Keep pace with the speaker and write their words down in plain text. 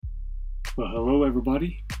Well, hello,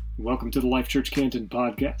 everybody. Welcome to the Life Church Canton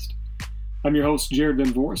podcast. I'm your host, Jared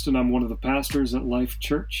Van Vorst, and I'm one of the pastors at Life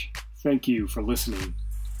Church. Thank you for listening.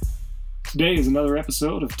 Today is another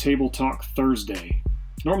episode of Table Talk Thursday.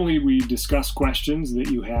 Normally, we discuss questions that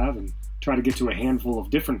you have and try to get to a handful of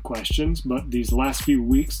different questions, but these last few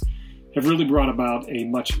weeks have really brought about a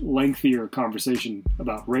much lengthier conversation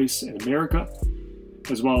about race in America,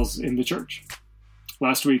 as well as in the church.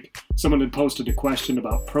 Last week, someone had posted a question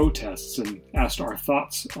about protests and asked our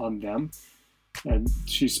thoughts on them. And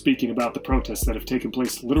she's speaking about the protests that have taken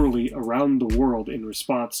place literally around the world in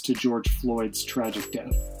response to George Floyd's tragic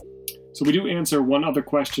death. So we do answer one other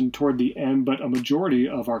question toward the end, but a majority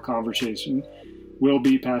of our conversation will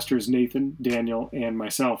be Pastors Nathan, Daniel, and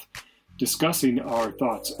myself discussing our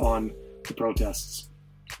thoughts on the protests.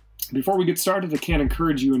 Before we get started, I can't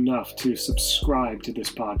encourage you enough to subscribe to this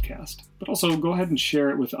podcast, but also go ahead and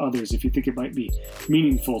share it with others if you think it might be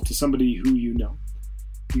meaningful to somebody who you know.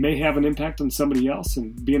 It may have an impact on somebody else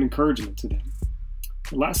and be an encouragement to them.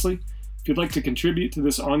 And lastly, if you'd like to contribute to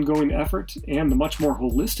this ongoing effort and the much more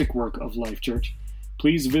holistic work of Life Church,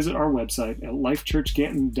 please visit our website at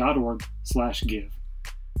lifechurchcanton.org/give.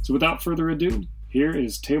 So without further ado, here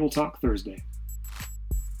is Table Talk Thursday.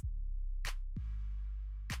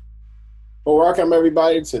 Well, welcome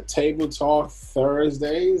everybody to Table Talk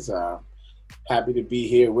Thursdays. Happy to be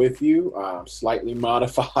here with you. Slightly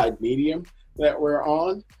modified medium that we're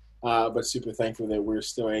on, but super thankful that we're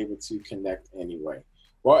still able to connect anyway.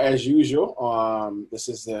 Well, as usual, this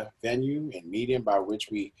is the venue and medium by which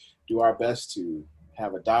we do our best to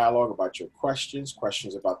have a dialogue about your questions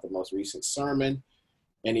about the most recent sermon,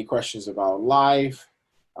 any questions about life.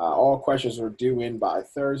 All questions are due in by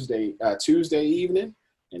Tuesday evening.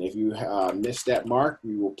 And if you missed that mark,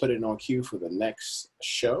 we will put it on queue for the next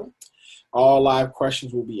show. All live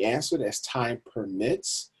questions will be answered as time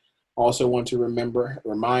permits. Also want to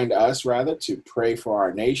remind us to pray for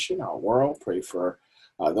our nation, our world, pray for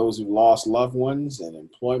those who lost loved ones and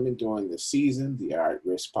employment during the season, the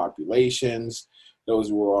at-risk populations, those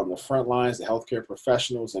who are on the front lines, the healthcare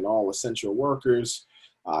professionals and all essential workers,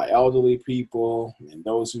 elderly people, and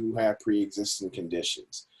those who have pre-existing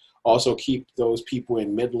conditions. Also keep those people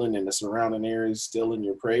in Midland and the surrounding areas still in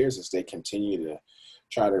your prayers as they continue to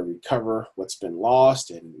try to recover what's been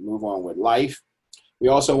lost and move on with life. We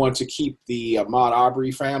also want to keep the Ahmaud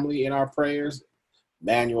Arbery family in our prayers,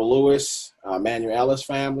 Manuel Ellis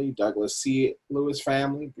family, Douglas C. Lewis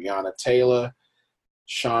family, Breonna Taylor,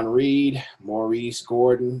 Sean Reed, Maurice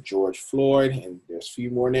Gordon, George Floyd, and there's a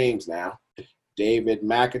few more names now, David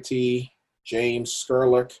McAtee, James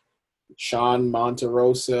Skurlock, Sean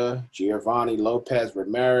Monterosa, Giovanni Lopez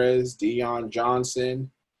Ramirez, Dion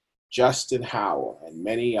Johnson, Justin Howell, and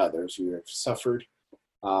many others who have suffered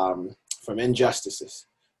from injustices.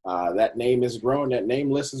 That name is growing. That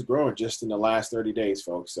name list is growing just in the last 30 days,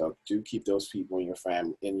 folks. So do keep those people in your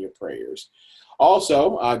family, in your prayers.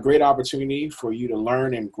 Also, a great opportunity for you to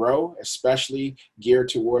learn and grow, especially geared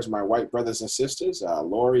towards my white brothers and sisters,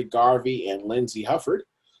 Lori Garvey and Lindsay Hufford.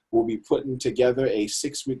 We'll be putting together a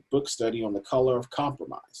 6-week book study on the color of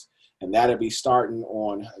compromise. And that'll be starting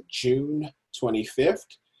on June 25th,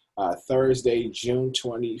 Thursday, June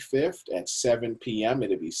 25th at 7 p.m.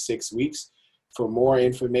 It'll be 6 weeks. For more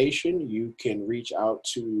information, you can reach out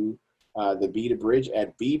to the Be the Bridge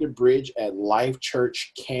at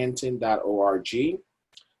lifechurchcanton.org.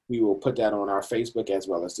 We will put that on our Facebook as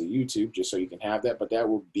well as the YouTube, just so you can have that. But that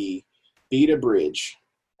will be the Bridge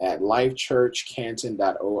at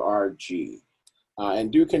lifechurchcanton.org.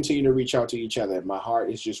 And do continue to reach out to each other. My heart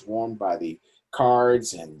is just warmed by the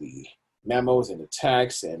cards and the memos and the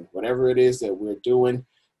texts and whatever it is that we're doing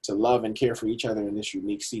to love and care for each other in this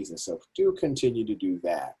unique season. So do continue to do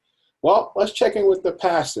that. Well, let's check in with the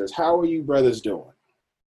pastors. How are you brothers doing?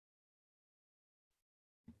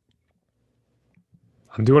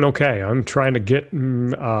 I'm doing okay. I'm trying to get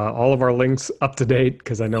all of our links up to date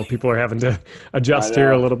because I know people are having to adjust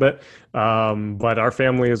here a little bit. But our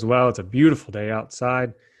family as well. It's a beautiful day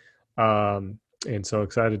outside. And so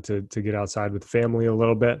excited to get outside with the family a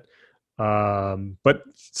little bit. But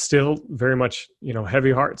still very much,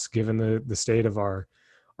 heavy hearts given the state of our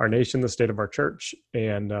nation, the state of our church.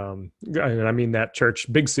 And I mean that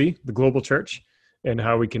church, Big C, the global church, and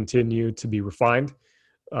how we continue to be refined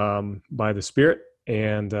by the Spirit.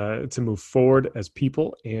 And to move forward as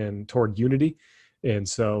people and toward unity. And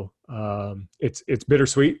so it's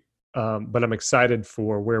bittersweet, but I'm excited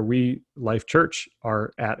for where we, Life Church,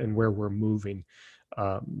 are at and where we're moving,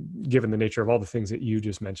 given the nature of all the things that you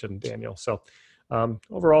just mentioned, Daniel. So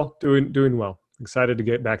overall, doing well. Excited to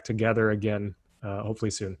get back together again,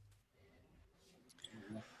 hopefully soon.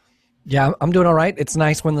 Yeah, I'm doing all right. It's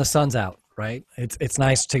nice when the sun's out, right? It's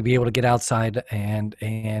nice to be able to get outside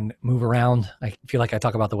and move around. I feel like I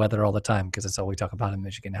talk about the weather all the time because it's all we talk about in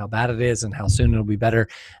Michigan, how bad it is and how soon it'll be better,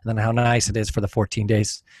 and then how nice it is for the 14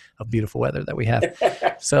 days of beautiful weather that we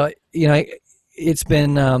have. So, it's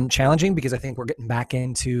been challenging because I think we're getting back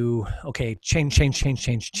into, okay, change,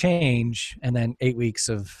 and then 8 weeks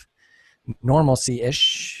of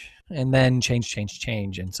normalcy-ish, and then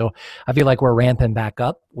change. And so I feel like we're ramping back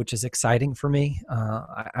up, which is exciting for me.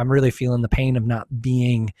 I'm really feeling the pain of not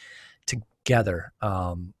being together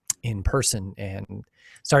in person and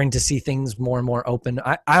starting to see things more and more open.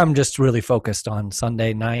 I'm just really focused on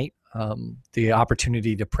Sunday night, the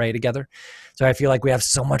opportunity to pray together. So I feel like we have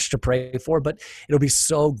so much to pray for, but it'll be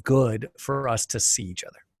so good for us to see each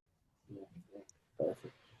other.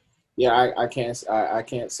 Perfect. Yeah, I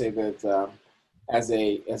can't say that as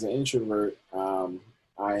an introvert,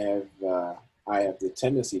 I have the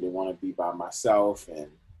tendency to want to be by myself and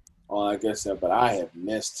all that good stuff. But I have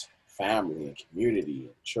missed family and community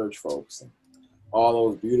and church folks and all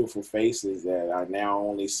those beautiful faces that I now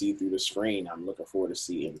only see through the screen. I'm looking forward to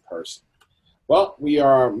see in person. Well, we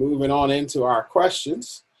are moving on into our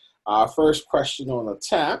questions. Our first question on the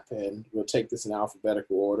tap, and we'll take this in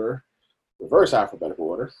alphabetical order. Reverse alphabetical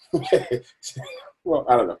order. Well,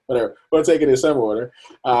 I don't know, whatever. We'll take it in some order.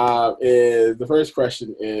 The first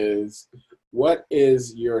question is, what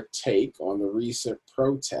is your take on the recent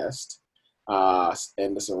protest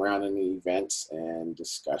and the surrounding events and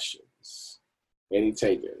discussions? Any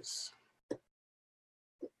takers?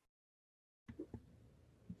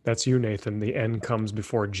 That's you, Nathan. The N comes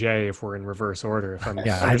before J if we're in reverse order.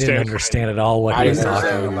 I didn't understand at all what he was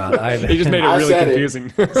talking about. He just made it really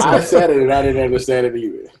confusing. I said it and I didn't understand it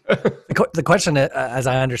either. The question, as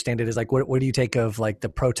I understand it, is like, what do you take of like the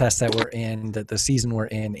protests that we're in, the season we're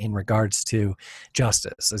in regards to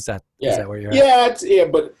justice? Is that where you're at? Yeah,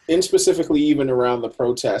 but in specifically even around the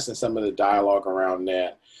protests and some of the dialogue around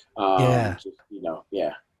that. I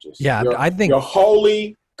think your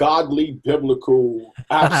holy, godly, biblical,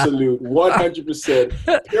 absolute,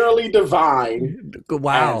 100% purely divine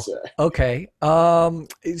answer. Okay.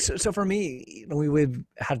 So for me, we've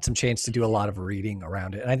had some chance to do a lot of reading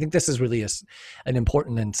around it, and I think this is really an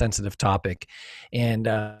important and sensitive topic. And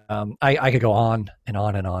I could go on and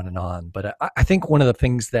on and on and on, but I think one of the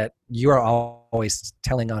things that you are always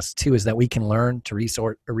telling us too is that we can learn to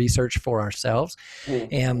research for ourselves. Mm-hmm.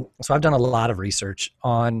 And so I've done a lot of research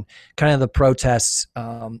on kind of the protests,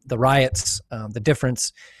 the riots, the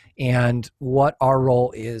difference, and what our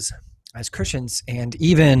role is as Christians, and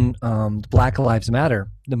even Black Lives Matter,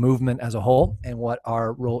 the movement as a whole, and what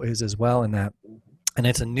our role is as well in that. And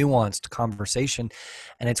it's a nuanced conversation,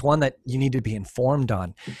 and it's one that you need to be informed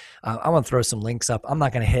on. I want to throw some links up. I'm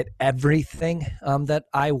not going to hit everything that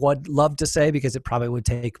I would love to say because it probably would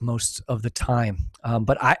take most of the time.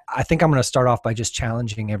 But I think I'm going to start off by just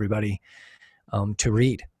challenging everybody to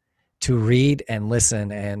read and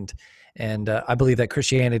listen. And I believe that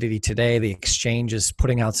Christianity Today, the Exchange, is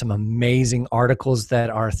putting out some amazing articles that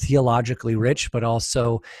are theologically rich, but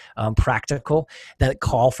also practical, that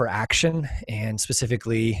call for action. And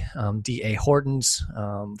specifically, D.A. Horton's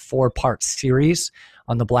 4-part series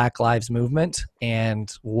on the Black Lives Movement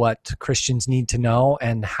and what Christians need to know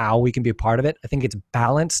and how we can be a part of it. I think it's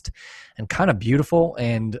balanced and kind of beautiful,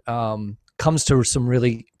 and comes to some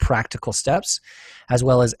really practical steps, as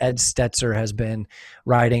well as Ed Stetzer has been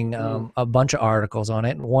writing a bunch of articles on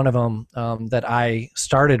it. And one of them that I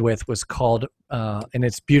started with was called, and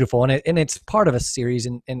it's beautiful, and it's part of a series,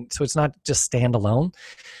 and so it's not just standalone,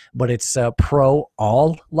 but it's Pro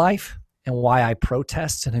All Life and Why I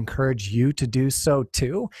Protest and Encourage You to Do So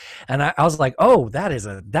Too. And I was like, oh, that is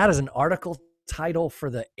an article title for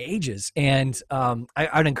the ages, and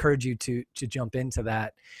I'd encourage you to jump into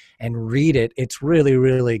that and read it. It's really,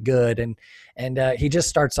 really good, and he just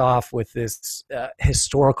starts off with this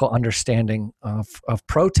historical understanding of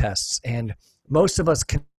protests. And most of us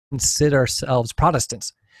consider ourselves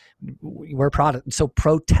Protestants. We're so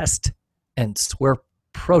Protestants. We're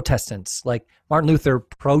Protestants. Like Martin Luther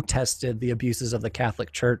protested the abuses of the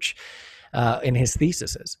Catholic Church in his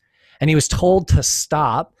theses, and he was told to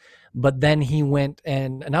stop. But then he went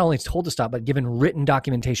and not only told to stop, but given written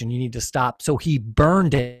documentation, you need to stop. So he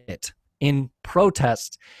burned it in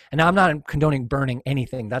protest. And now I'm not condoning burning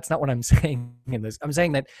anything. That's not what I'm saying in this. I'm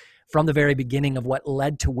saying that from the very beginning of what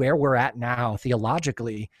led to where we're at now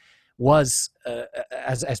theologically was,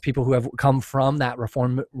 as people who have come from that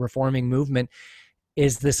reforming movement,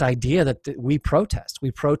 is this idea that we protest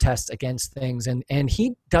against things. And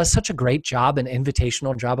he does such a great job, an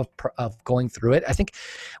invitational job of going through it. I think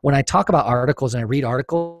when I talk about articles and I read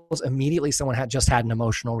articles, immediately someone just had an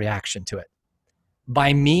emotional reaction to it.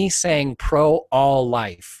 By me saying pro all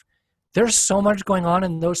life, there's so much going on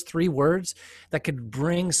in those 3 words that could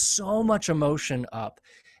bring so much emotion up.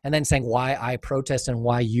 And then saying why I protest and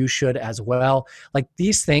why you should as well. Like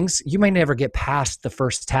these things, you may never get past the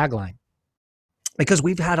first tagline, because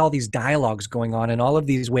we've had all these dialogues going on and all of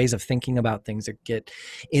these ways of thinking about things that get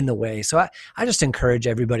in the way. So I just encourage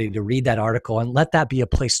everybody to read that article and let that be a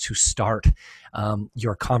place to start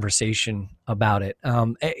your conversation about it.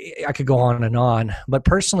 I could go on, but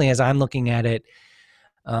personally, as I'm looking at it,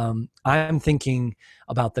 I'm thinking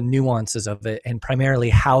about the nuances of it and primarily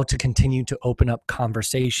how to continue to open up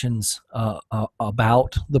conversations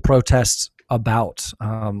about the protests, about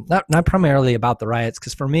not primarily about the riots,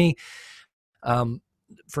 because for me,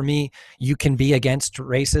 you can be against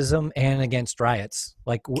racism and against riots.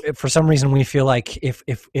 Like for some reason, we feel like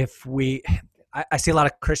I see a lot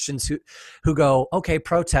of Christians who go, okay,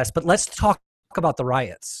 protest, but let's talk about the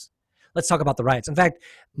riots. Let's talk about the riots. In fact,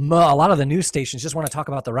 a lot of the news stations just want to talk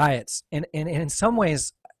about the riots. And in some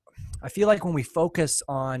ways, I feel like when we focus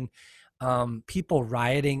on people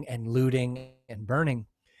rioting and looting and burning,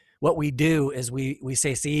 what we do is we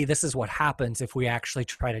say, see, this is what happens if we actually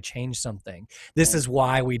try to change something. This is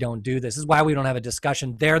why we don't do this. This is why we don't have a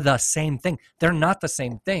discussion. They're the same thing. They're not the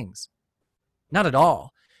same things. Not at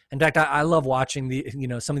all. In fact, I love watching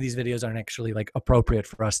some of these videos aren't actually like appropriate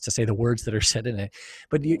for us to say the words that are said in it,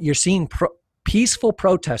 but you're seeing peaceful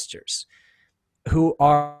protesters who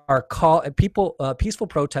are peaceful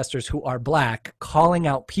protesters who are Black calling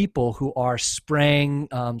out people who are spraying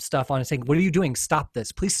stuff on and saying, what are you doing? Stop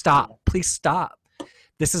this. Please stop. Please stop.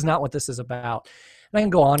 This is not what this is about. And I can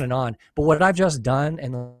go on. But what I've just done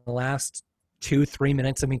in the last 2-3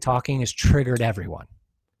 minutes of me talking has triggered everyone.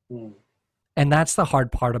 And that's the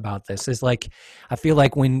hard part about this is like, I feel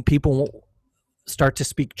like when people start to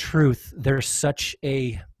speak truth, there's such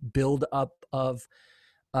a buildup of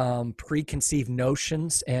preconceived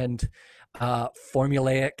notions and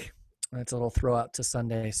formulaic. That's a little throw out to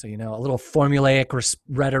Sunday, so a little formulaic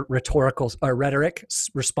rhetoric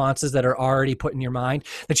responses that are already put in your mind,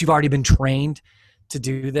 that you've already been trained to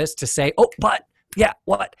do this, to say, oh, but yeah,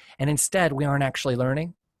 what? And instead, we aren't actually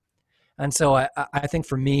learning. And so I think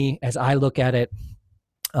for me, as I look at it,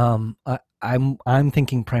 I'm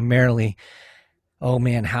thinking primarily, oh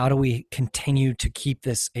man, how do we continue to keep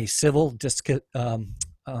this a civil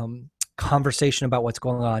conversation about what's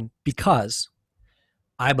going on? Because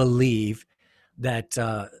I believe that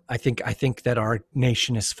I think that our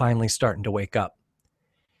nation is finally starting to wake up,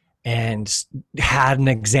 and had an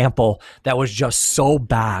example that was just so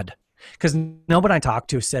bad. Because nobody I talk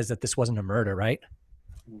to says that this wasn't a murder, right?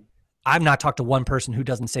 I've not talked to one person who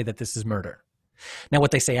doesn't say that this is murder. Now, what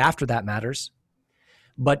they say after that matters.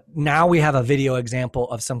 But now we have a video example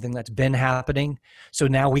of something that's been happening. So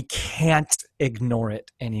now we can't ignore it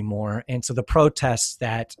anymore. And so the protests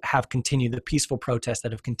that have continued, the peaceful protests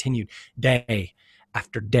that have continued day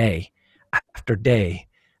after day after day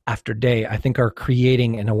after day, I think are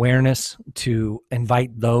creating an awareness to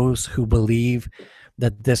invite those who believe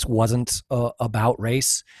that this wasn't about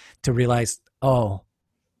race to realize, oh,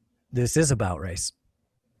 this is about race.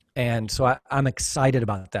 And so I'm excited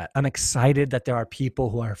about that. I'm excited that there are people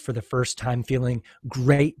who are, for the first time, feeling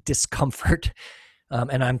great discomfort.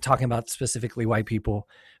 And I'm talking about specifically white people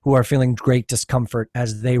who are feeling great discomfort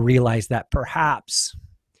as they realize that perhaps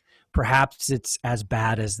it's as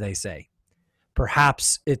bad as they say.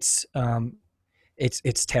 Perhaps it's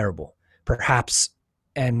terrible. Perhaps,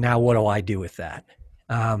 and now what do I do with that?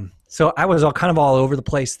 So I was all over the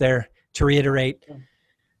place there. To reiterate,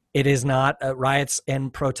 it is not riots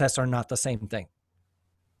and protests are not the same thing.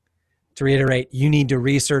 To reiterate, you need to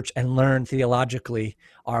research and learn theologically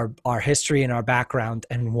our history and our background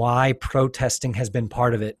and why protesting has been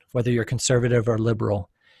part of it, whether you're conservative or liberal.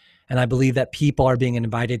 And I believe that people are being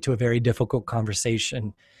invited to a very difficult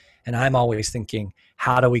conversation. And I'm always thinking,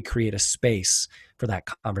 how do we create a space for that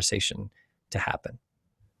conversation to happen?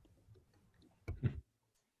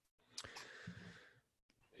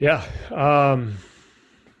 Yeah.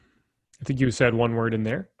 I think you said one word in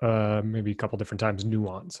there, maybe a couple different times,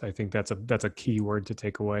 nuance. I think that's a key word to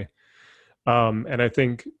take away. And I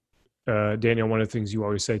think, Daniel, one of the things you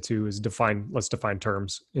always say too is let's define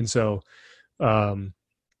terms. And so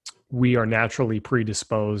we are naturally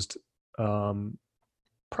predisposed,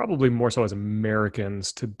 probably more so as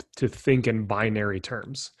Americans, to think in binary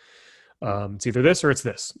terms. It's either this or it's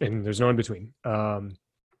this, and there's no in between.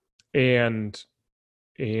 And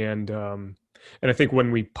And I think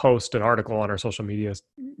when we post an article on our social media,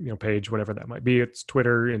 page, whatever that might be, it's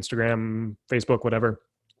Twitter, Instagram, Facebook, whatever,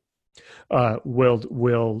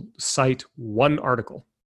 we'll cite one article,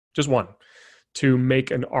 just one, to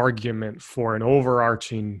make an argument for an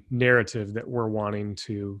overarching narrative that we're wanting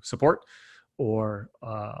to support or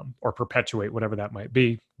perpetuate, whatever that might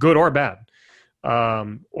be, good or bad.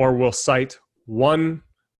 Or we'll cite one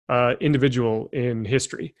individual in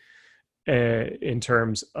history in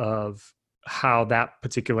terms of how that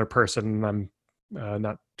particular person, I'm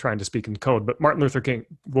not trying to speak in code, but Martin Luther King,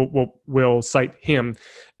 will cite him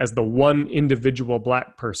as the one individual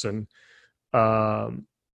Black person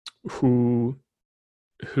who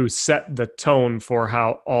set the tone for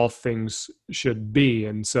how all things should be.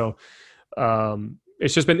 And so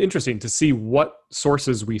it's just been interesting to see what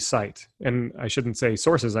sources we cite. And I shouldn't say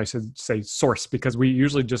sources, I should say source, because we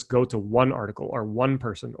usually just go to one article or one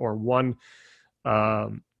person or one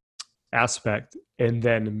aspect and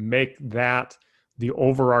then make that the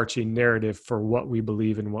overarching narrative for what we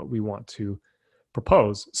believe and what we want to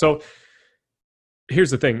propose. So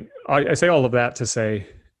here's the thing. I say all of that to say,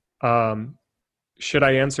 should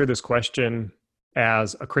I answer this question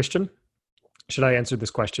as a Christian? Should I answer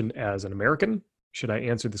this question as an American? Should I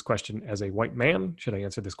answer this question as a white man? Should I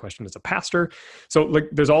answer this question as a pastor? So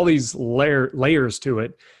there's all these layers to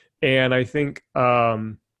it. And I think,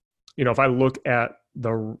 if I look at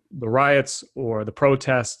the riots or the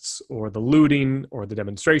protests or the looting or the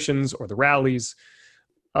demonstrations or the rallies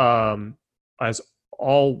as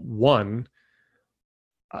all one,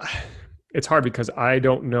 it's hard because I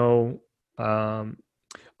don't know.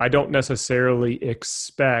 I don't necessarily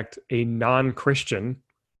expect a non-Christian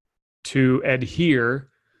to adhere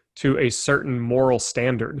to a certain moral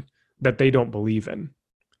standard that they don't believe in.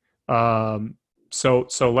 So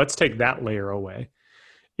let's take that layer away.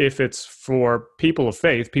 If it's for people of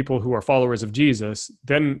faith, people who are followers of Jesus,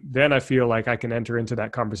 then I feel like I can enter into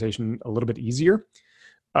that conversation a little bit easier.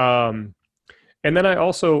 And then I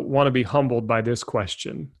also want to be humbled by this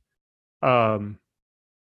question.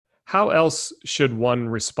 How else should one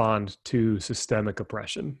respond to systemic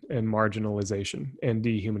oppression and marginalization and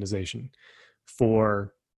dehumanization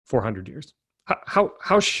for 400 years?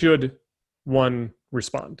 How should one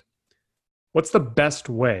respond? What's the best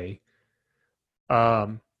way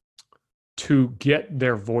to get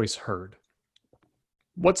their voice heard?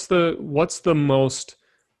 What's the most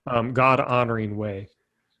God-honoring way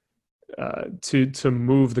to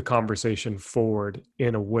move the conversation forward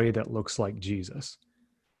in a way that looks like Jesus?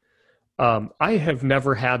 I have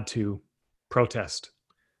never had to protest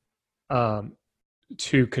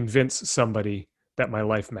to convince somebody that my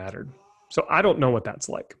life mattered. So I don't know what that's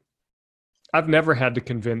like. I've never had to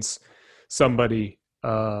convince somebody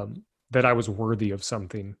that I was worthy of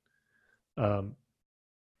something,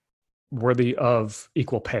 worthy of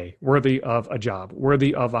equal pay, worthy of a job,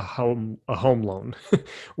 worthy of a home loan,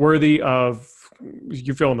 worthy of,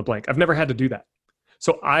 you fill in the blank. I've never had to do that.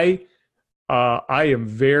 So I am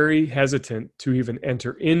very hesitant to even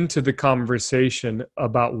enter into the conversation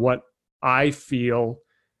about what I feel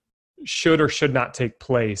should or should not take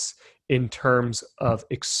place in terms of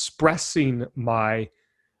expressing my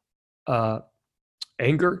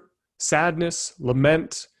anger, sadness,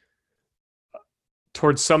 lament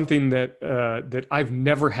towards something that I've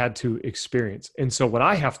never had to experience. And so what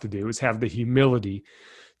I have to do is have the humility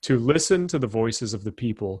to listen to the voices of the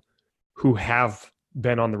people who have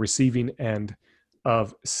been on the receiving end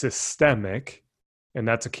of systemic, and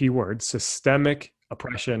that's a key word, systemic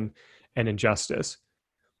oppression and injustice,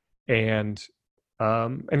 and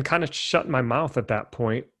kind of shut my mouth at that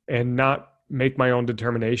point and not make my own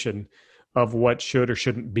determination of what should or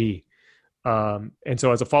shouldn't be. And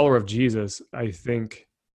so as a follower of Jesus, I think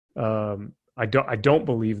I don't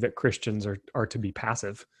believe that Christians are to be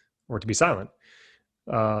passive or to be silent.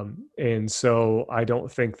 And so I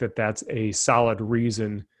don't think that that's a solid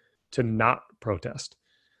reason to not protest.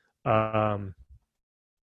 So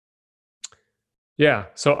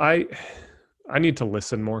I need to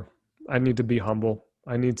listen more. I need to be humble.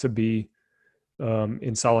 I need to be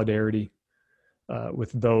in solidarity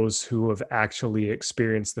with those who have actually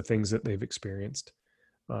experienced the things that they've experienced.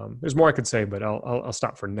 There's more I could say, but I'll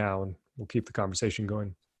stop for now and we'll keep the conversation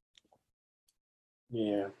going.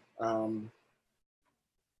 Yeah.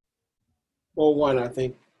 Well, one, I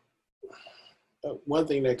think one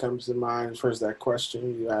thing that comes to mind first, that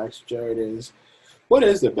question you asked, Jared, is what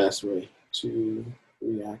is the best way to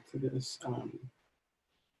react to this?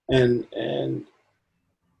 And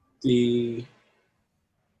the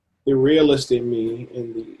realist in me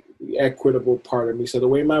and the equitable part of me. So the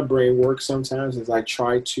way my brain works sometimes is I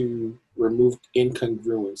try to remove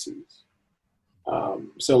incongruencies.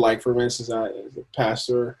 So like, for instance, as a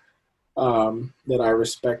pastor, that I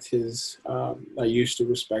respect I used to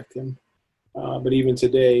respect him. But even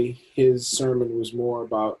today, his sermon was more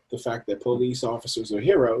about the fact that police officers are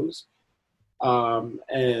heroes,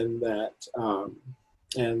 and that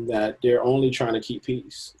they're only trying to keep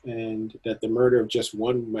peace, and that the murder of just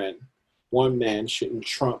one man shouldn't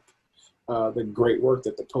trump the great work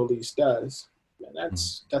that the police does. And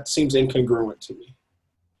that seems incongruent to me.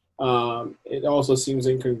 It also seems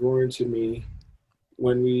incongruent to me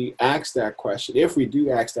when we ask that question, if we do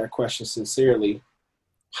ask that question sincerely,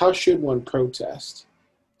 how should one protest?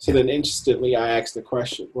 So then instantly I ask the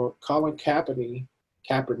question, well, Colin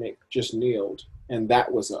Kaepernick just kneeled, and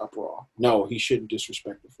that was an uproar. No, he shouldn't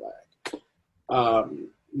disrespect the flag.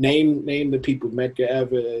 Name the people, Medgar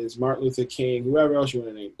Evers, Martin Luther King, whoever else you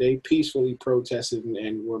want to name. They peacefully protested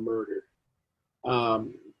and were murdered.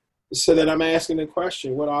 So then I'm asking the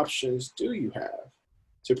question, what options do you have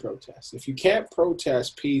to protest? If you can't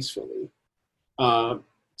protest peacefully,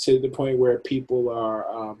 to the point where people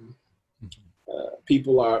are,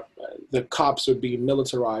 the cops are being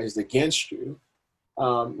militarized against you,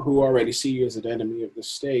 who already see you as an enemy of the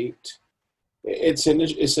state. It's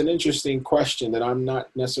an interesting question that I'm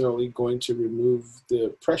not necessarily going to remove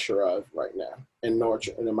the pressure of right now, and nor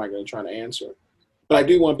am I going to try to answer. But I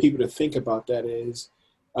do want people to think about that is,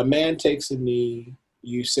 a man takes a knee,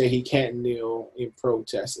 you say he can't kneel in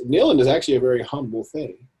protest. Kneeling is actually a very humble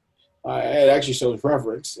thing. It actually shows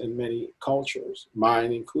reverence in many cultures,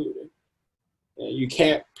 mine included. You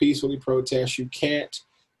can't peacefully protest. You can't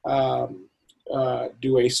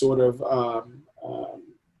do a sort of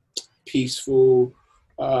peaceful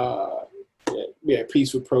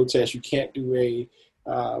protest. You can't do a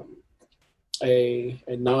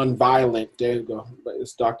nonviolent, there you go, but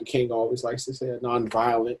as Dr. King always likes to say, a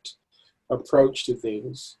nonviolent approach to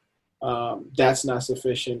things. That's not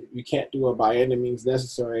sufficient. You can't do it by any means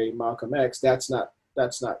necessary, Malcolm X. That's not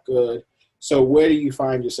good. So where do you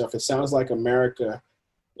find yourself? It sounds like America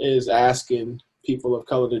is asking people of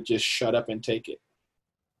color to just shut up and take it.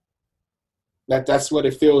 That's what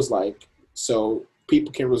it feels like. So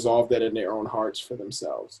people can resolve that in their own hearts for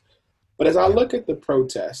themselves. But as I look at the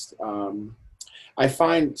protest, I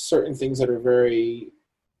find certain things that are very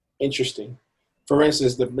interesting. For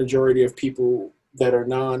instance, the majority of people that are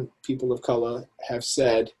non-people of color have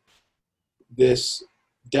said this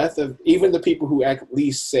death of, even the people who at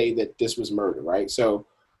least say that this was murder, right? So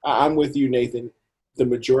I'm with you, Nathan. The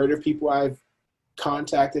majority of people I've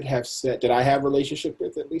contacted have said, that I have a relationship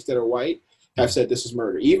with, at least that are white, have said this is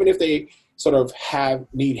murder. Even if they sort of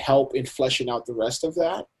need help in fleshing out the rest of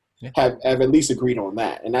that, have at least agreed on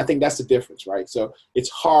that. And I think that's the difference, right? So it's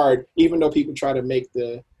hard, even though people try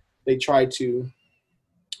to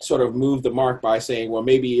sort of move the mark by saying, well,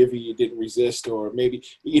 maybe if you didn't resist, or maybe,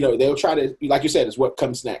 they'll try to, like you said, is what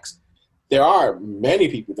comes next. There are many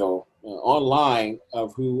people, though, online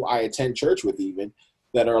of who I attend church with even,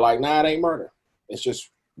 that are like, nah, it ain't murder. It's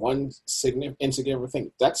just one insignificant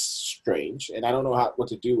thing. That's strange, and I don't know what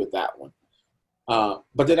to do with that one.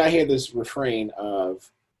 But then I hear this refrain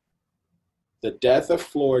of, the death of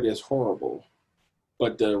Floyd is horrible,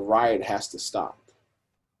 but the riot has to stop.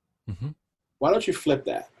 Mm-hmm. Why don't you flip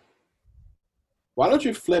that? Why don't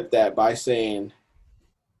you flip that by saying,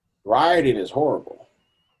 rioting is horrible,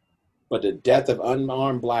 but the death of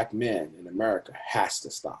unarmed Black men in America has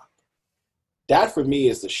to stop? That for me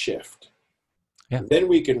is the shift. Yeah. Then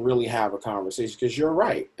we can really have a conversation, because you're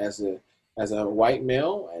right. As a white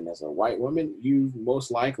male and as a white woman, you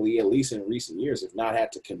most likely, at least in recent years, have not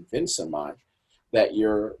had to convince someone that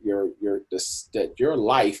your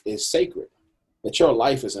life is sacred, that your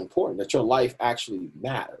life is important, that your life actually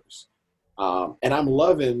matters. And I'm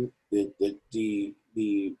loving the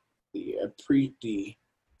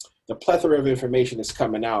plethora of information that's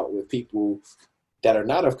coming out with people that are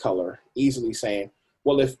not of color easily saying,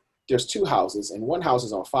 well, if there's two houses and one house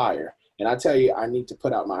is on fire, and I tell you I need to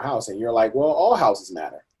put out my house, and you're like, well, all houses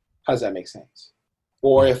matter. How does that make sense?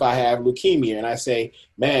 Or if I have leukemia and I say,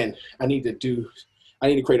 man, I need to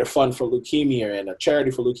create a fund for leukemia and a charity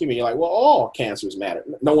for leukemia. You're like, well, all cancers matter.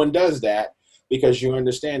 No one does that, because you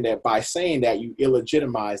understand that by saying that, you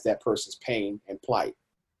illegitimize that person's pain and plight.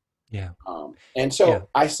 Yeah. And so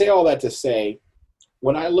I say all that to say,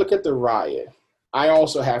 when I look at the riot, I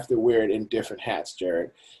also have to wear it in different hats, Jared.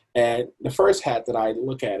 And the first hat that I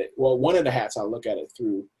look at it, well, one of the hats I look at it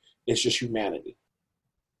through is just humanity.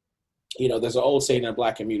 There's an old saying in the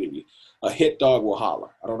Black community, a hit dog will holler.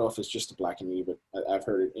 I don't know if it's just the Black community, but I've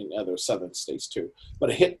heard it in other Southern states too. But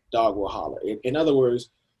a hit dog will holler. In other words,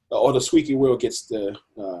 or the squeaky wheel gets the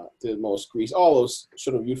most grease. All those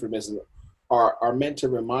sort of euphemisms are meant to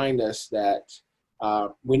remind us that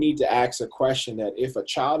we need to ask a question, that if a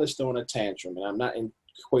child is throwing a tantrum, and I'm not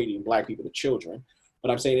equating Black people to children,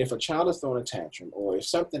 but I'm saying if a child is throwing a tantrum, or if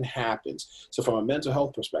something happens, so from a mental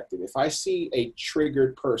health perspective, if I see a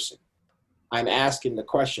triggered person, I'm asking the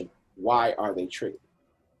question, why are they triggered?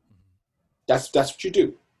 That's what you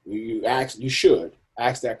do. You should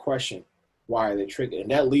ask that question, why are they triggered?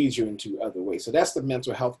 And that leads you into other ways. So that's the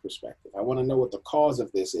mental health perspective. I want to know what the cause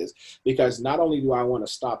of this is, because not only do I want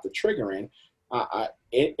to stop the triggering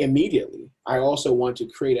immediately, I also want to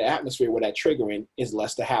create an atmosphere where that triggering is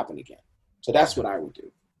less to happen again. So that's what I would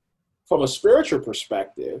do. From a spiritual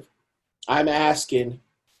perspective, I'm asking,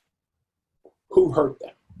 who hurt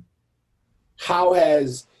them? How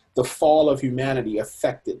has the fall of humanity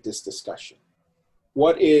affected this discussion?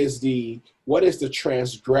 What is the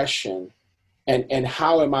transgression, and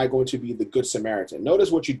how am I going to be the Good Samaritan? Notice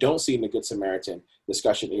what you don't see in the Good Samaritan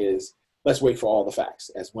discussion is, let's wait for all the facts,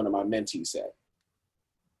 as one of my mentees said.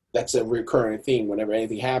 That's a recurring theme whenever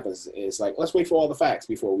anything happens. It's like, let's wait for all the facts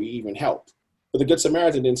before we even help. But the Good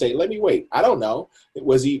Samaritan didn't say, let me wait. I don't know.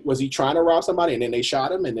 Was he trying to rob somebody and then they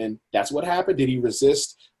shot him, and then that's what happened? Did he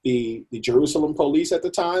resist the Jerusalem police at the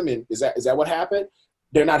time? And is that what happened?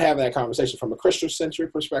 They're not having that conversation. From a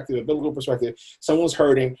Christocentric perspective, a biblical perspective, someone's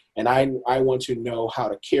hurting, and I want to know how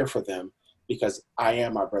to care for them, because I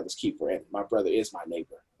am my brother's keeper, and my brother is my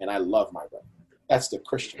neighbor, and I love my brother. That's the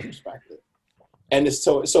Christian perspective. And it's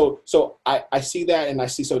so I see that, and I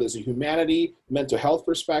see, so there's a humanity, mental health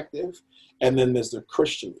perspective, and then there's the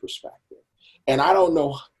Christian perspective. And I don't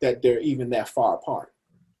know that they're even that far apart,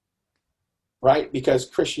 right? Because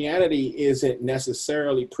Christianity isn't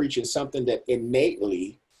necessarily preaching something that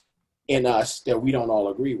innately in us that we don't all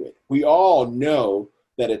agree with. We all know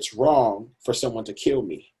that it's wrong for someone to kill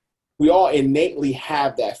me. We all innately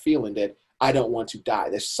have that feeling that I don't want to die.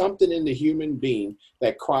 There's something in the human being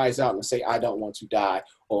that cries out and say, I don't want to die,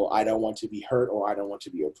 or I don't want to be hurt, or I don't want to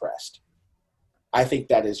be oppressed. I think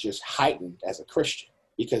that is just heightened as a Christian,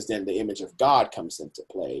 because then the image of God comes into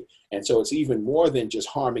play. And so it's even more than just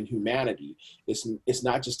harming humanity. It's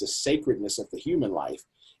not just the sacredness of the human life.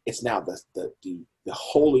 It's now the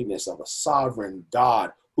holiness of a sovereign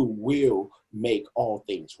God who will make all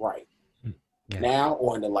things right, now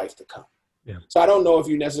or in the life to come. Yeah. So I don't know if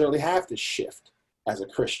you necessarily have to shift as a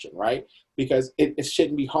Christian, right? Because it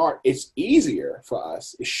shouldn't be hard. It's easier for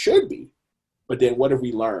us. It should be. But then what have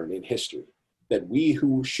we learned in history? That we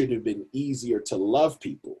who should have been easier to love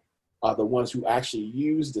people are the ones who actually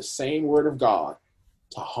use the same word of God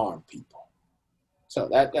to harm people. So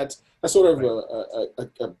that's sort of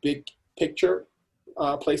a big picture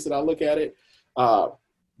place that I look at it.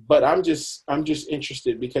 But I'm just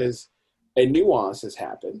interested because a nuance has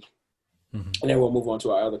happened. Mm-hmm. And then we'll move on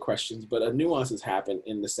to our other questions. But a nuance has happened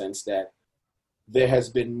in the sense that there has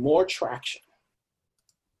been more traction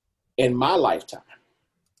in my lifetime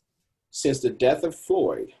since the death of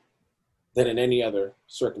Floyd than in any other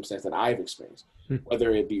circumstance that I've experienced,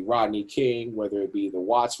 whether it be Rodney King, whether it be the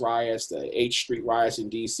Watts riots, the H Street riots in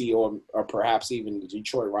DC, or perhaps even the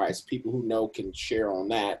Detroit riots. People who know can share on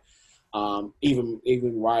that. Even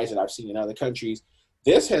riots that I've seen in other countries.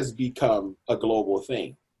 This has become a global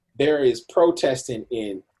thing. There is protesting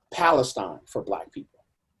in Palestine for Black people.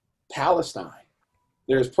 Palestine.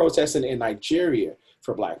 There's protesting in Nigeria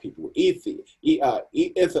for Black people. Italy,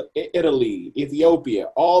 Ethiopia,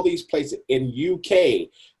 all these places in UK.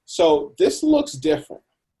 So this looks different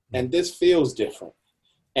and this feels different.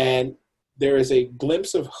 And there is a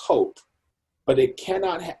glimpse of hope, but I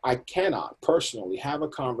cannot personally have a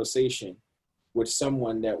conversation with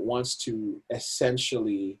someone that wants to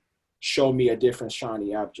essentially show me a different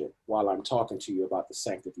shiny object while I'm talking to you about the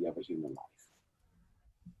sanctity of a human life.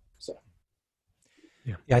 So,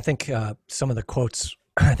 yeah, I think some of the quotes,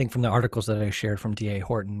 I think from the articles that I shared from D.A.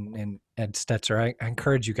 Horton and Ed Stetzer, I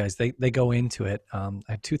encourage you guys, they go into it. I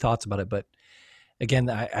had two thoughts about it, but again,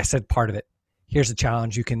 I said part of it. Here's the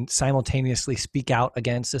challenge. You can simultaneously speak out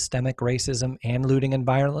against systemic racism and looting and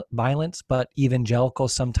violence, but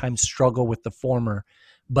evangelicals sometimes struggle with the former,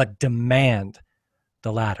 but demand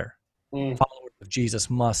the latter. Followers of Jesus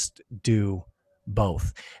must do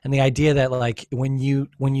both. And the idea that like when you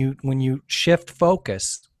shift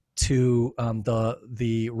focus to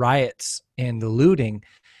the riots and the looting,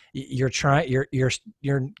 you're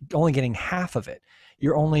only getting half of it.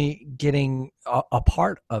 You're only getting a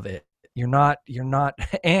part of it. You're not,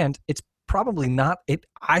 and it's probably not it.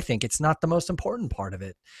 I think it's not the most important part of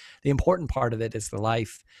it. The important part of it is the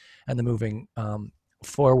life and the moving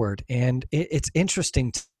forward. And it's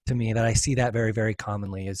interesting to to me that I see that very, very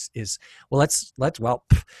commonly is well,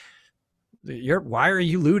 why are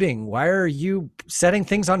you looting? Why are you setting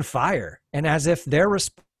things on fire? And as if their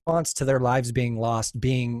response to their lives being lost,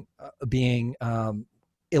 being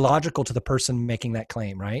illogical to the person making that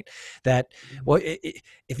claim, right? That, well,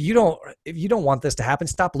 if you don't want this to happen,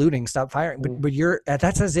 stop looting, stop firing. But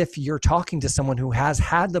that's as if you're talking to someone who has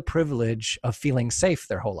had the privilege of feeling safe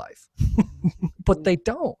their whole life, but they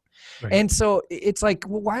don't. Right. And so it's like,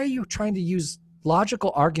 well, why are you trying to use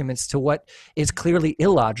logical arguments to what is clearly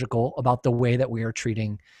illogical about the way that we are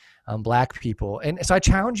treating Black people? And so I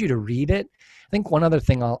challenge you to read it. I think one other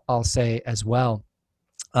thing I'll say as well,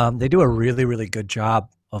 they do a really, really good job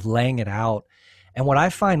of laying it out. And what I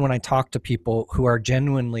find when I talk to people who are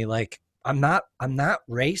genuinely like, I'm not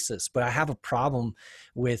racist, but I have a problem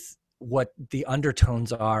with what the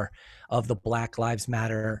undertones are of the Black Lives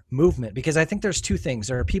Matter movement. Because I think there's two things.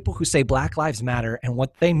 There are people who say Black Lives Matter, and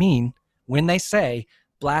what they mean when they say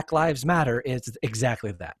Black Lives Matter is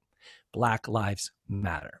exactly that. Black Lives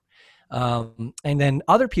Matter. And then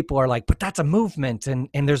other people are like, but that's a movement, and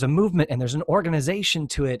there's a movement and there's an organization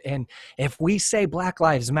to it. And if we say Black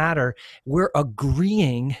Lives Matter, we're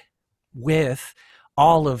agreeing with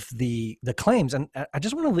all of the claims. And I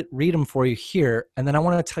just want to read them for you here. And then I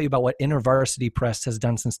want to tell you about what InterVarsity Press has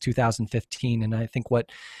done since 2015. And I think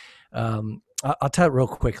I'll tell it real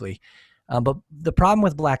quickly. But the problem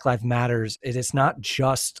with Black Lives Matters is it's not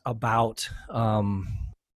just about,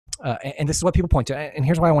 and this is what people point to. And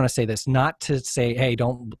here's why I want to say this: not to say, hey,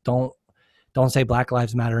 don't say Black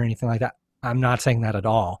Lives Matter or anything like that. I'm not saying that at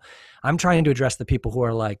all. I'm trying to address the people who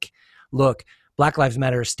are like, look, Black Lives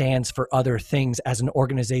Matter stands for other things as an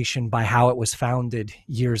organization by how it was founded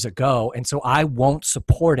years ago, and so I won't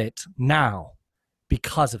support it now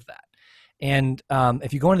because of that. And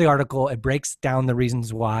if you go into the article, it breaks down the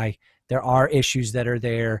reasons why. There are issues that are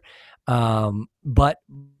there. But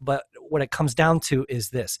what it comes down to is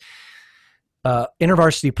this.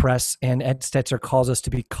 InterVarsity Press and Ed Stetzer calls us to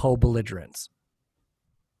be co-belligerents.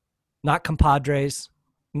 Not compadres,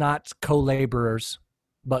 not co-laborers,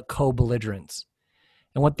 but co-belligerents.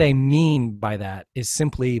 And what they mean by that is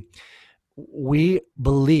simply, we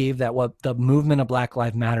believe that what the movement of Black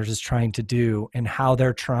Lives Matter is trying to do and how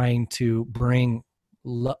they're trying to bring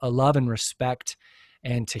love and respect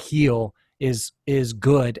and to heal is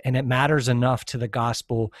good, and it matters enough to the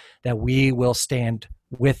gospel that we will stand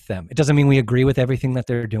with them. It doesn't mean we agree with everything that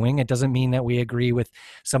they're doing. It doesn't mean that we agree with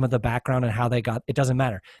some of the background and how they got. It doesn't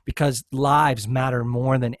matter, because lives matter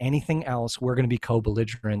more than anything else. We're going to be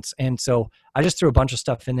co-belligerents. And so I just threw a bunch of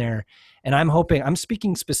stuff in there, and I'm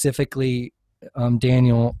speaking specifically,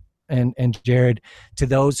 Daniel and Jared, to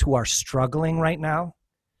those who are struggling right now,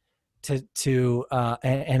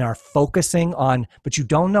 and are focusing on, but you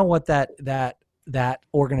don't know what that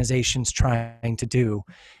organization's trying to do.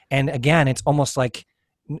 And again, it's almost like,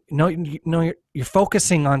 no, you're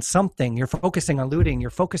focusing on something. You're focusing on looting. You're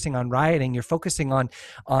focusing on rioting. You're focusing on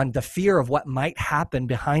the fear of what might happen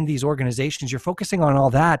behind these organizations. You're focusing on all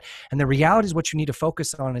that. And the reality is, what you need to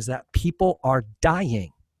focus on is that people are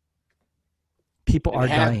dying. People are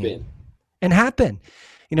dying. And happen.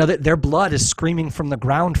 You know, that their blood is screaming from the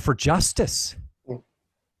ground for justice.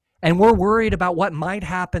 And we're worried about what might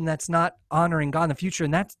happen that's not honoring God in the future.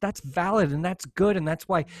 And that's valid, and that's good. And that's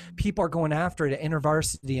why people are going after it at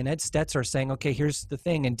InterVarsity, and Ed Stetzer are saying, okay, here's the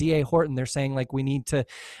thing. And D.A. Horton, they're saying, like, we need to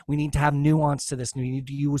have nuance to this. We need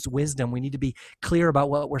to use wisdom. We need to be clear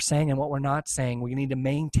about what we're saying and what we're not saying. We need to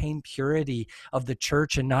maintain purity of the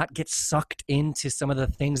church and not get sucked into some of the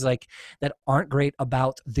things like that aren't great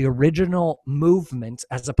about the original movement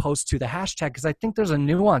as opposed to the hashtag. Because I think there's a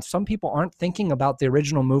nuance. Some people aren't thinking about the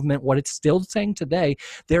original movement, what it's still saying today.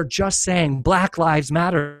 They're just saying Black Lives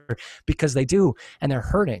Matter because they do, and they're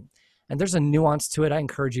hurting. And there's a nuance to it. I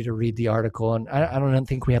encourage you to read the article, and I don't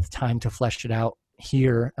think we have the time to flesh it out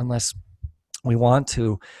here unless we want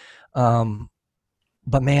to.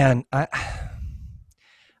 But man,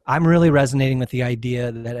 I'm really resonating with the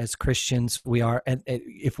idea that as Christians, we are,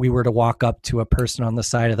 if we were to walk up to a person on the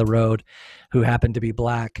side of the road who happened to be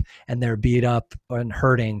Black and they're beat up and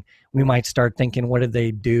hurting, we might start thinking, what did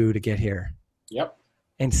they do to get here? Yep.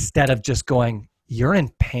 Instead of just going, you're in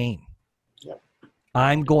pain. Yep.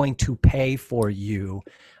 I'm going to pay for you.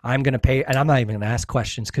 I'm going to pay, and I'm not even going to ask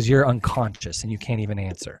questions because you're unconscious and you can't even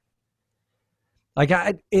answer. Like,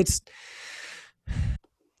 it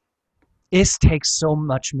takes so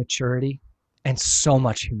much maturity and so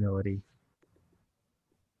much humility.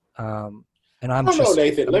 And I don't know,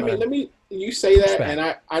 Nathan. Let me. You say that,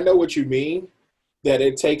 and I know what you mean. That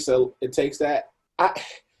it takes that.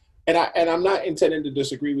 And I'm not intending to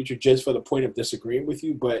disagree with you just for the point of disagreeing with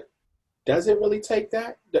you, but does it really take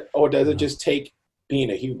that? Or does it just take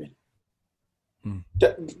being a human?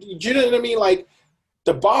 Do you know what I mean? Like,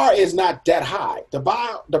 the bar is not that high. The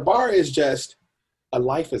bar is just a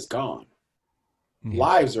life is gone.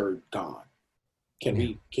 Lives are gone. Can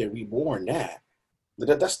we mourn that?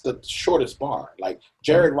 That's the shortest bar. Like,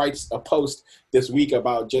 Jared writes a post this week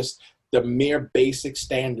about just the mere basic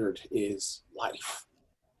standard is life.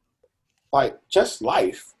 Like, just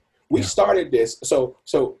life. We started this. So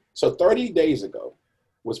 30 days ago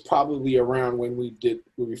was probably around when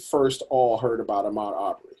we first all heard about Ahmaud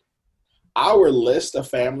Arbery. Our list of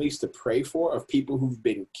families to pray for, of people who've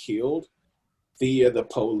been killed via the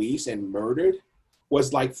police and murdered,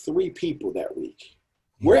 was like 3 people that week.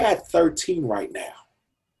 We're at 13 right now.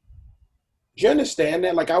 Do you understand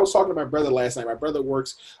that? Like, I was talking to my brother last night. My brother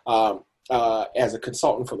works as a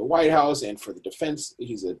consultant for the White House and for the defense.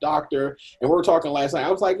 He's a doctor. And we were talking last night.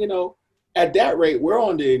 I was like, at that rate, we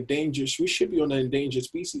should be on the endangered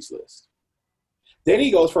species list. Then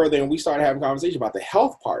he goes further, and we started having a conversation about the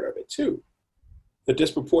health part of it too. The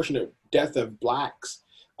disproportionate death of blacks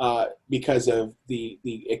because of the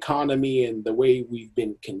economy and the way we've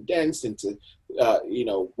been condensed into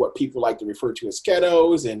what people like to refer to as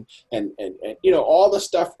ghettos and all the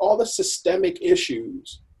stuff, all the systemic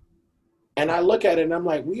issues. And I look at it and I'm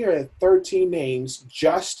like, we are at 13 names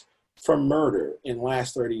just for murder in the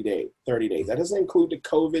last 30 days. That doesn't include the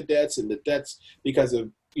COVID deaths and the deaths because of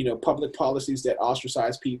public policies that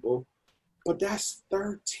ostracize people. But that's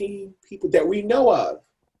 13 people that we know of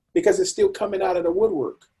because it's still coming out of the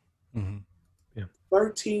woodwork.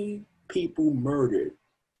 13 people murdered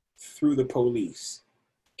through the police.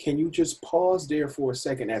 Can you just pause there for a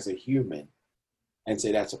second as a human and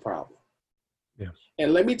say that's a problem? Yeah.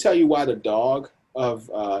 And let me tell you why the dog of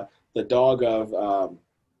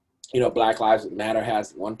Black Lives Matter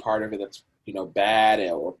has one part of it that's bad,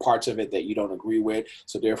 or parts of it that you don't agree with.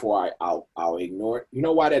 So therefore, I'll ignore it. You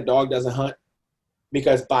know why that dog doesn't hunt?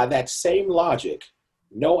 Because by that same logic,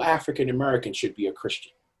 no African American should be a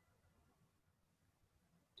Christian.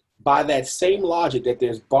 By that same logic that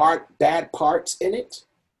there's bad parts in it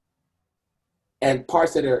and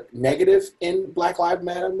parts that are negative in Black Lives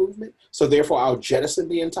Matter movement. So therefore, I'll jettison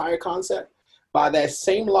the entire concept. By that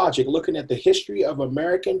same logic, looking at the history of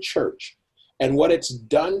American church and what it's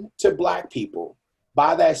done to Black people,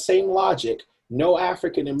 by that same logic, no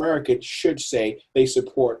African American should say they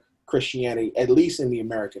support Christianity, at least in the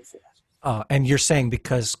American faith. And you're saying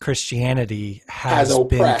because Christianity has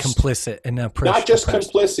been complicit in oppression. Not just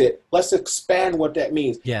complicit. Let's expand what that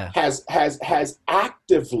means. Yeah. Has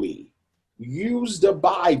actively used the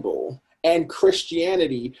Bible and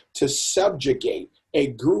Christianity to subjugate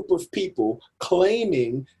a group of people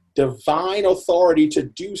claiming divine authority to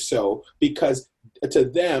do so because to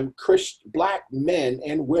them, Black men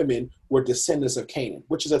and women were descendants of Canaan,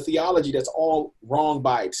 which is a theology that's all wrong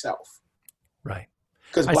by itself. Right.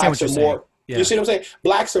 Because Blacks are more, you see what I'm saying?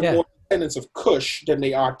 Blacks are more descendants of Cush than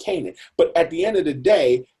they are Canaan. But at the end of the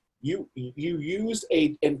day, you used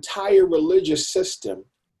an entire religious system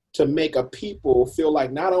to make a people feel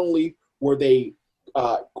like not only were they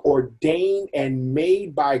ordained and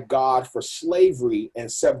made by God for slavery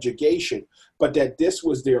and subjugation, but that this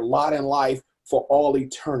was their lot in life for all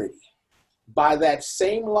eternity. By that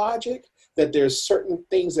same logic, that there's certain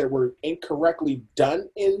things that were incorrectly done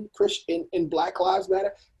in Black Lives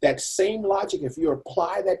Matter, that same logic, if you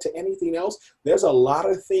apply that to anything else, there's a lot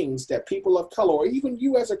of things that people of color, or even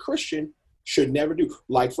you as a Christian, should never do.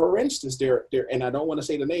 Like, for instance, there, and I don't want to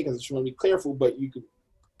say the name because I just want to be careful, but you could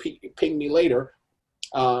ping me later.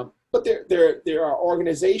 But there are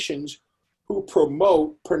organizations who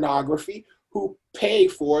promote pornography, who pay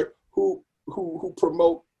for it, who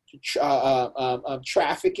promote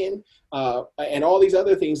trafficking and all these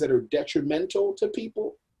other things that are detrimental to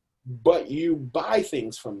people, but you buy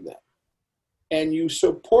things from them and you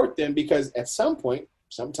support them because at some point,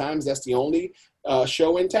 sometimes that's the only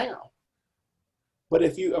show in town. But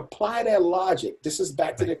if you apply that logic, this is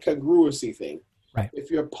back to the congruency thing. Right. If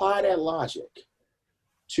you apply that logic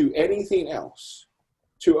to anything else,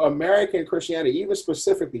 to American Christianity, even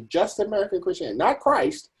specifically just American Christianity, not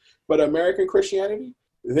Christ, but American Christianity,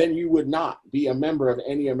 then you would not be a member of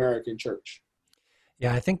any American church.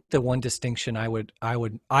 Yeah, I think the one distinction I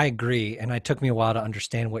agree, and it took me a while to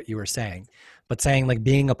understand what you were saying, but saying like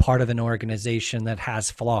being a part of an organization that has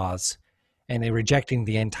flaws and they're rejecting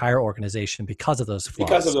the entire organization because of those flaws.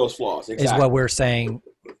 Because of those flaws, exactly. Is what we're saying.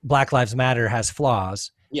 Black Lives Matter has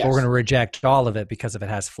flaws. Yes. But we're going to reject all of it because of it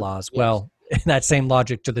has flaws. Yes. Well, in that same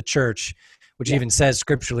logic to the church, which even says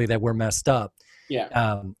scripturally that we're messed up.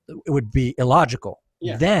 it would be illogical.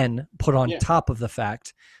 Yeah. Then put on Yeah. top of the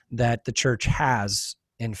fact that the church has,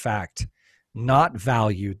 in fact, not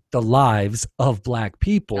valued the lives of Black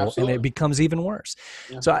people, Absolutely. and it becomes even worse.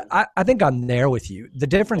 Absolutely. So I think I'm there with you. The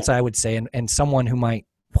difference, I would say, and someone who might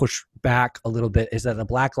push back a little bit, is that the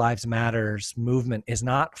Black Lives Matters movement is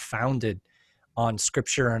not founded on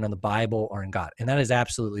scripture and on the Bible or in God. And that is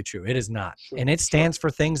absolutely true. It is not. Sure, and it stands for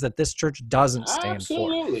things that this church doesn't stand for.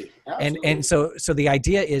 Absolutely. And so the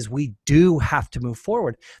idea is we do have to move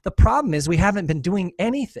forward. The problem is we haven't been doing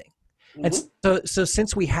anything. And so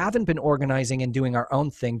since we haven't been organizing and doing our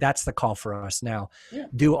own thing, that's the call for us now. Yeah.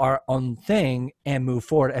 Do our own thing and move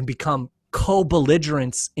forward and become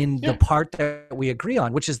co-belligerents in the part that we agree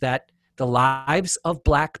on, which is that the lives of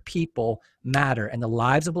Black people matter, and the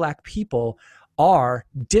lives of Black people are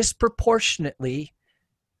disproportionately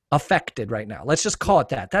affected right now. Let's just call it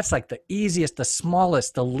that. That's like the easiest, the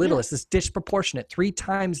smallest, the littlest. It's disproportionate. 3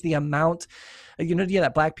 times the amount,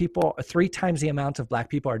 that Black people, 3 times the amount of Black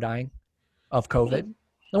people are dying of COVID.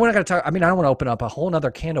 No, we're not going to talk. I mean, I don't want to open up a whole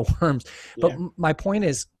nother can of worms, but my point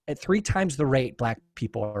is, at 3 times the rate Black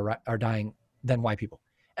people are dying than white people.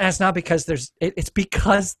 And it's not because it's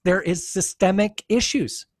because there is systemic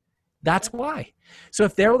issues. That's why. So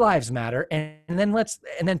if their lives matter, and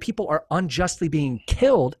then people are unjustly being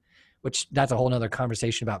killed, which that's a whole nother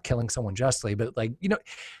conversation about killing someone justly, but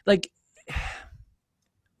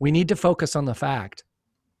we need to focus on the fact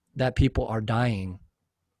that people are dying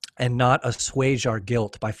and not assuage our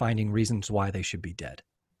guilt by finding reasons why they should be dead.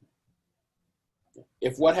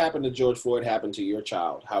 If what happened to George Floyd happened to your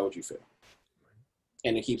child, how would you feel?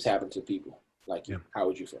 And it keeps happening to people like you. How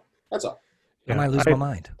would you feel? That's all. I might lose my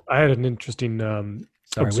mind. I had an interesting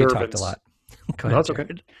Sorry, observance. we talked a lot. Go ahead, That's okay.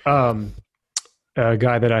 A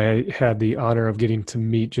guy that I had the honor of getting to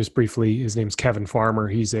meet just briefly, his name's Kevin Farmer.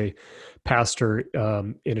 He's a pastor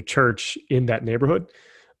in a church in that neighborhood,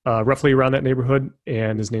 roughly around that neighborhood,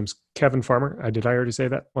 and his name's Kevin Farmer. Did I already say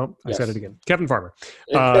that? Well, I said it again. Kevin Farmer.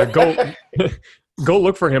 Go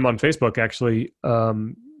look for him on Facebook, actually,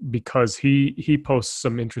 because he posts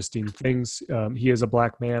some interesting things. He is a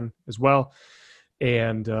Black man as well,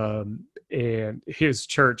 and his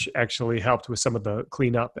church actually helped with some of the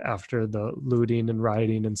cleanup after the looting and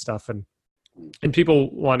rioting and stuff, and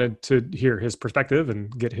people wanted to hear his perspective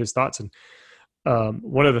and get his thoughts. And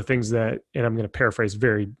one of the things that, and I'm going to paraphrase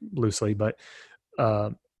very loosely, but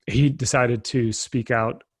he decided to speak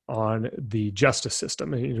out on the justice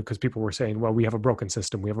system, because people were saying, well, we have a broken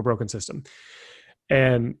system.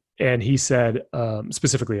 And he said,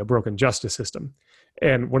 specifically a broken justice system.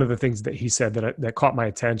 And one of the things that he said that caught my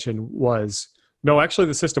attention was, no, actually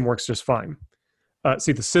the system works just fine.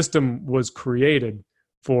 See, the system was created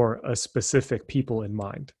for a specific people in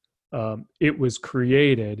mind. It was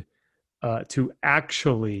created to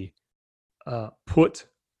actually put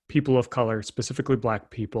people of color, specifically Black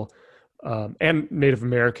people, and Native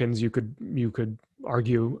Americans, you could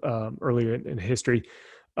argue earlier in history,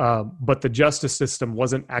 but the justice system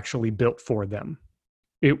wasn't actually built for them.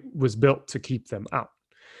 It was built to keep them out.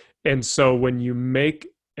 And so when you make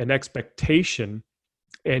an expectation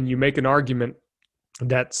and you make an argument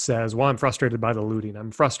that says, well, I'm frustrated by the looting,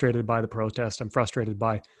 I'm frustrated by the protest, I'm frustrated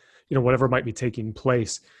by, whatever might be taking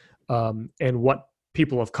place, and what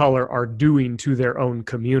people of color are doing to their own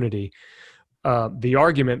community, the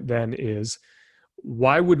argument then is,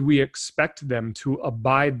 why would we expect them to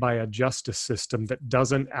abide by a justice system that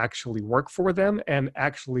doesn't actually work for them and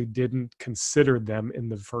actually didn't consider them in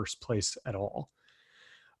the first place at all?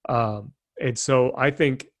 And so I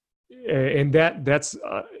think, and that's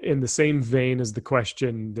in the same vein as the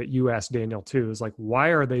question that you asked Daniel too, is like, why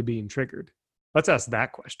are they being triggered? Let's ask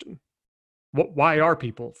that question. Why are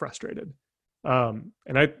people frustrated? And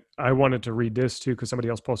I wanted to read this too, because somebody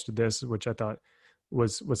else posted this, which I thought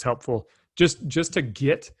was helpful, just to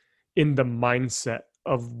get in the mindset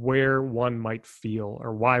of where one might feel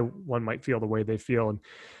or why one might feel the way they feel.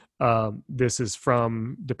 And this is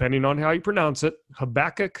from, depending on how you pronounce it,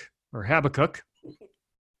 Habakkuk or Habakkuk.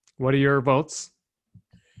 What are your votes?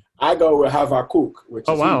 I go with Habakkuk, which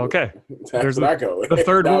is wow, Hebrew. okay. That's what I go with. The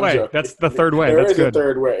third way. That's the third way. There That's is good. a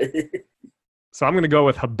third way. So I'm going to go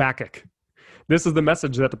with Habakkuk. This is the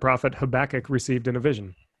message that the prophet Habakkuk received in a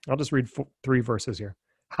vision. I'll just read 3 verses here.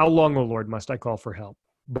 How long, O Lord, must I call for help,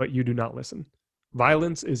 but you do not listen?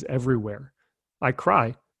 Violence is everywhere. I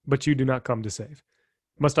cry, but you do not come to save.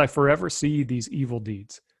 Must I forever see these evil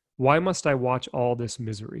deeds? Why must I watch all this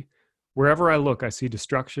misery? Wherever I look, I see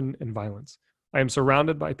destruction and violence. I am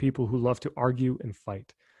surrounded by people who love to argue and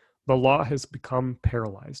fight. The law has become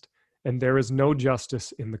paralyzed, and there is no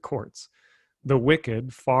justice in the courts. The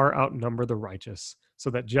wicked far outnumber the righteous, so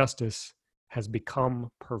that justice has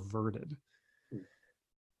become perverted.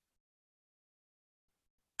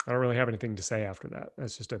 I don't really have anything to say after that.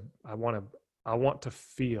 That's just I want to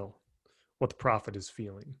feel what the prophet is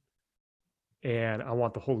feeling. And I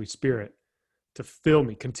want the Holy Spirit to fill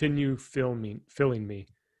me, continue filling me,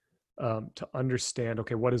 to understand,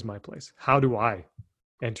 okay, what is my place? How do I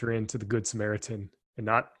enter into the Good Samaritan and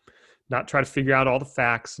not try to figure out all the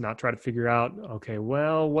facts, not try to figure out, okay,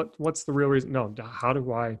 well, what's the real reason? No, how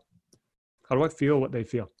do I feel what they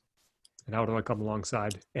feel? And how do I come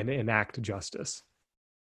alongside and enact justice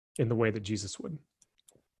in the way that Jesus would?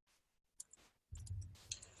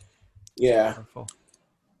 Yeah, Powerful.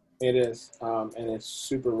 it is. And it's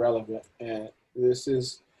super relevant. And this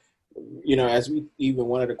is, as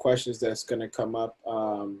one of the questions that's going to come up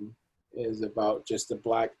is about just the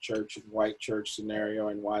black church and white church scenario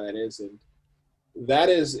and why that is. And that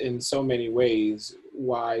is in so many ways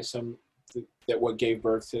why that what gave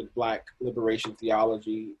birth to black liberation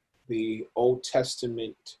theology, the Old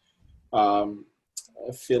Testament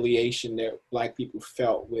affiliation that black people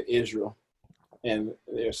felt with Israel and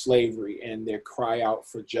their slavery and their cry out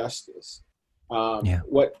for justice.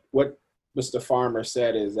 What Mr. Farmer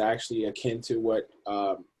said is actually akin to what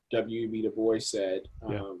W.E.B. Du Bois said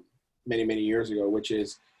many, many years ago, which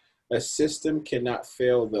is a system cannot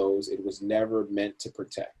fail those it was never meant to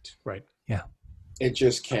protect. Right. Yeah. It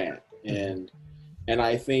just can't. And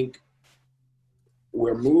I think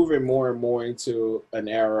we're moving more and more into an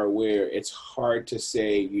era where it's hard to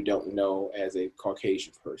say you don't know as a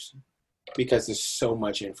Caucasian person because there's so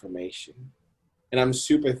much information. And I'm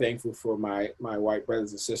super thankful for my white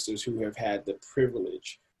brothers and sisters who have had the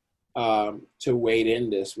privilege to wade in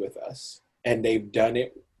this with us. And they've done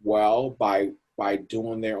it well by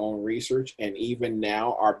doing their own research, and even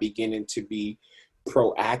now are beginning to be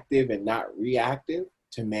proactive and not reactive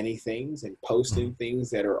to many things and posting things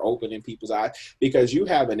that are opening people's eyes, because you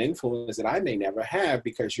have an influence that I may never have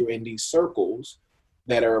because you're in these circles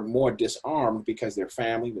that are more disarmed because they're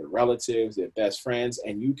family, they're relatives, they're best friends,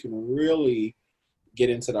 and you can really get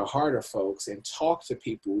into the heart of folks and talk to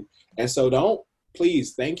people. And so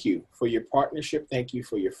please, thank you for your partnership. Thank you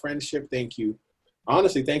for your friendship. Thank you.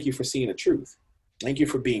 Honestly, thank you for seeing the truth. Thank you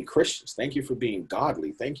for being Christians. Thank you for being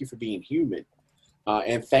godly. Thank you for being human.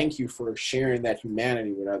 And thank you for sharing that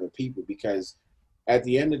humanity with other people, because at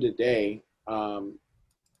the end of the day,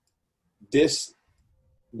 this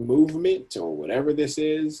movement or whatever this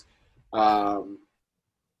is, at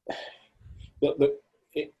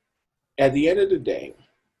the end of the day,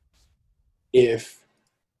 if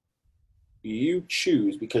you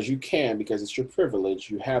choose, because you can, because it's your privilege,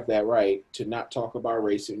 you have that right to not talk about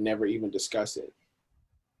race and never even discuss it.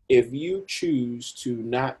 If you choose to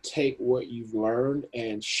not take what you've learned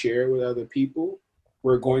and share with other people,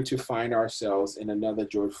 we're going to find ourselves in another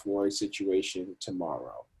George Floyd situation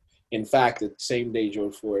tomorrow. In fact, the same day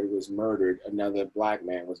George Floyd was murdered, another black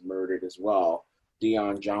man was murdered as well,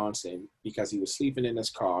 Deon Johnson, because he was sleeping in his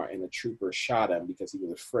car and a trooper shot him because he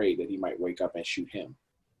was afraid that he might wake up and shoot him,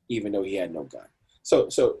 even though he had no gun. So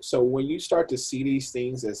when you start to see these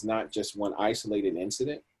things as not just one isolated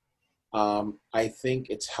incident, I think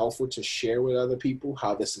it's helpful to share with other people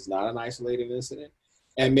how this is not an isolated incident,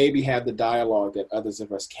 and maybe have the dialogue that others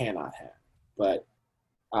of us cannot have. But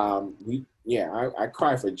I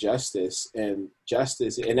cry for justice. And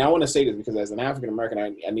I want to say this because as an African American,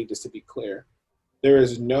 I need this to be clear. There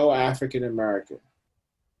is no African American,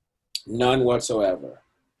 none whatsoever.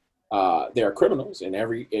 There are criminals in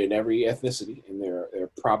every ethnicity, and there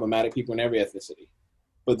are problematic people in every ethnicity.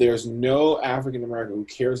 But there's no African American who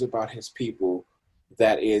cares about his people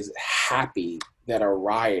that is happy that a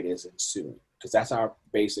riot is ensuing, because that's our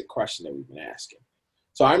basic question that we've been asking.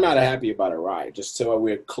 So I'm not happy about a riot, just so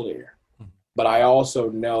we're clear. But I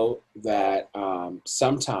also know that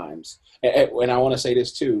sometimes, and I want to say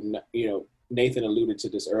this too, Nathan alluded to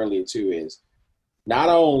this earlier too, is not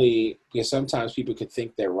only because sometimes people could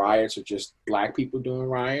think that riots are just black people doing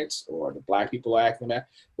riots or the black people acting that.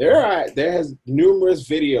 There has numerous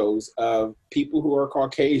videos of people who are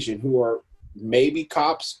Caucasian who are maybe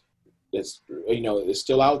cops. That's is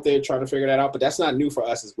still out there trying to figure that out. But that's not new for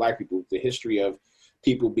us as black people. The history of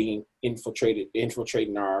people being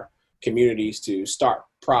infiltrating our communities to start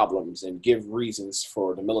problems and give reasons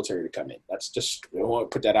for the military to come in. That's just, I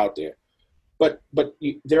want to put that out there. But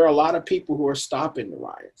there are a lot of people who are stopping the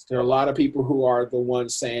riots. There are a lot of people who are the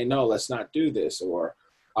ones saying, no, let's not do this, or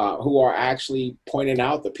who are actually pointing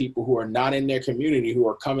out the people who are not in their community, who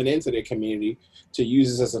are coming into their community to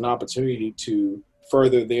use this as an opportunity to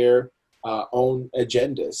further their own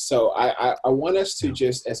agendas. So I want us to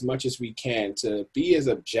just, as much as we can, to be as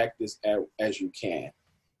objective as you can.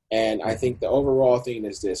 And I think the overall thing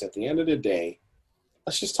is this: at the end of the day,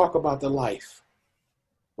 let's just talk about the life,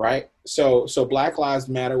 right? So Black Lives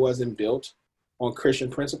Matter wasn't built on Christian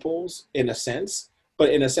principles in a sense, but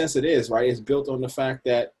in a sense it is, right? It's built on the fact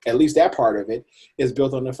that, at least that part of it, is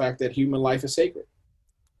built on the fact that human life is sacred.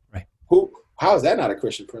 Right. How is that not a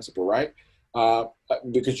Christian principle, right?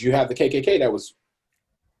 Because you have the KKK that was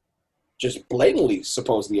just blatantly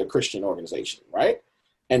supposedly a Christian organization, right?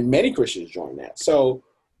 And many Christians joined that. So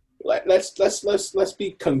let's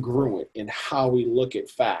be congruent in how we look at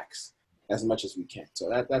facts as much as we can.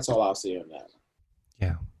 So that's all I'll say on that.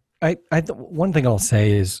 Yeah. One thing I'll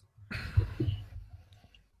say is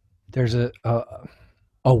there's a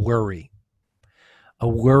worry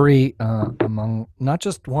among not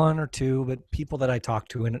just one or two, but people that I talk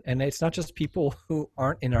to. And it's not just people who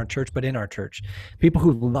aren't in our church, but in our church, people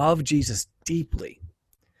who love Jesus deeply,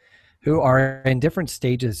 who are in different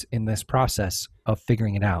stages in this process of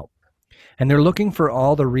figuring it out. And they're looking for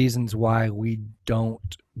all the reasons why we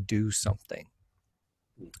don't do something.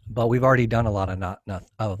 But we've already done a lot of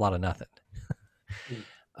nothing.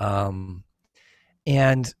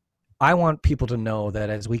 And I want people to know that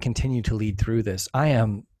as we continue to lead through this, I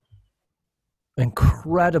am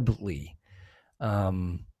incredibly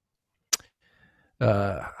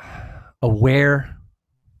aware.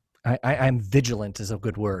 I'm vigilant is a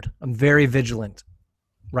good word. I'm very vigilant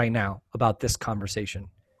right now about this conversation.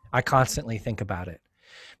 I constantly think about it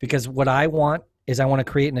because what I want is I want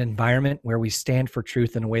to create an environment where we stand for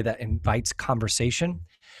truth in a way that invites conversation,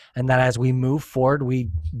 and that as we move forward, we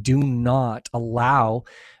do not allow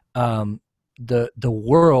the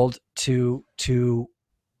world to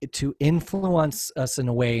influence us in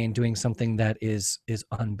a way in doing something that is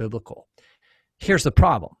unbiblical. Here's the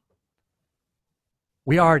problem.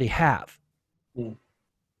 We already have.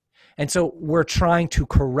 And so we're trying to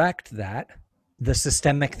correct that, the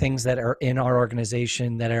systemic things that are in our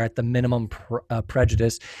organization that are at the minimum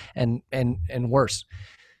prejudice and worse.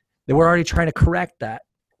 That we're already trying to correct that.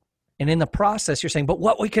 And in the process, you're saying, but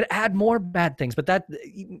what, we could add more bad things. But that,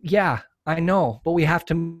 yeah, I know, but we have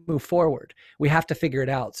to move forward. We have to figure it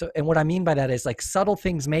out. So, and what I mean by that is like subtle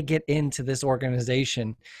things may get into this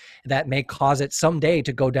organization that may cause it someday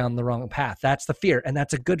to go down the wrong path. That's the fear. And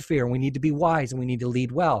that's a good fear. And we need to be wise and we need to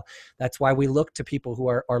lead well. That's why we look to people who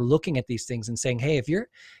are looking at these things and saying, hey, if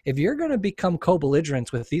you're going to become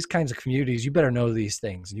co-belligerents with these kinds of communities, you better know these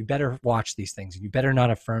things and you better watch these things and you better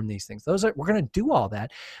not affirm these things. We're going to do all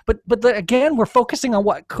that. But again, we're focusing on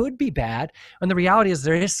what could be bad. And the reality is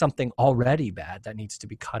there is something already bad that needs to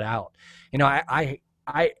be cut out. You know,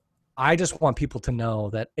 I just want people to know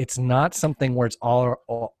that it's not something where it's all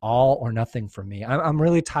or nothing for me. I'm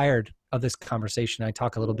really tired of this conversation. I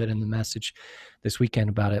talk a little bit in the message this weekend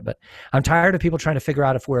about it, but I'm tired of people trying to figure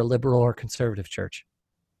out if we're a liberal or conservative church.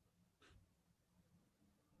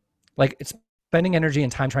 Like, it's spending energy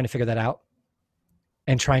and time trying to figure that out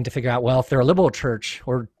and trying to figure out, well, if they're a liberal church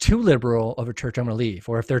or too liberal of a church, I'm going to leave.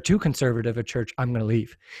 Or if they're too conservative a church, I'm going to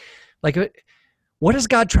leave. Like, what is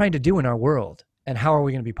God trying to do in our world? And how are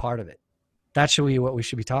we going to be part of it? That should be what we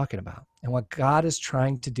should be talking about. And what God is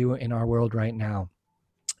trying to do in our world right now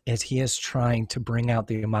is he is trying to bring out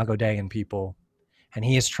the Imago Dei in people. And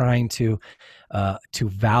he is trying to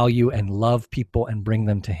value and love people and bring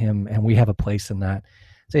them to him. And we have a place in that.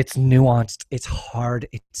 So it's nuanced. It's hard.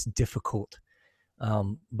 It's difficult.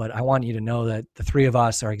 But I want you to know that the three of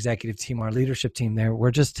us, our executive team, our leadership team there,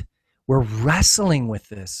 we're wrestling with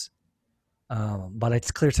this. But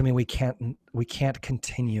it's clear to me we can't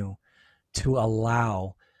continue to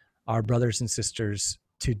allow our brothers and sisters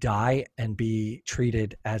to die and be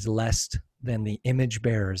treated as less than the image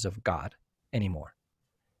bearers of God anymore.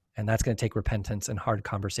 And that's going to take repentance and hard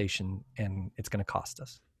conversation, and it's going to cost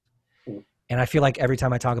us. And I feel like every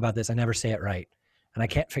time I talk about this, I never say it right, and I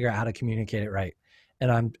can't figure out how to communicate it right.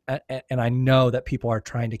 And I know that people are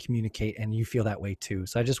trying to communicate, and you feel that way too.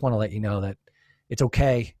 So I just want to let you know that it's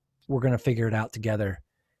okay. We're going to figure it out together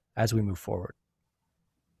as we move forward.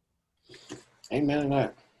 Amen to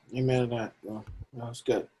that. Amen to that. Well, that was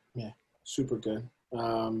good. Yeah, super good.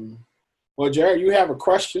 Well, Jared, you have a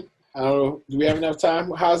question. I don't know. Do we have enough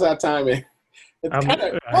time? How's our timing? It's kind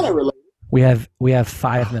of related. We have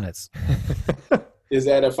 5 minutes. Is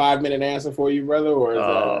that a 5-minute answer for you, brother? Or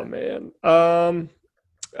is man. I'll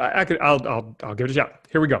give it a shot.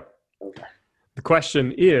 Here we go. Okay. The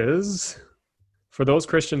question is, for those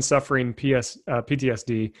Christians suffering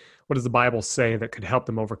PTSD, what does the Bible say that could help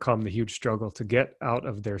them overcome the huge struggle to get out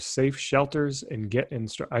of their safe shelters and get in?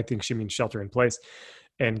 I think she means shelter in place,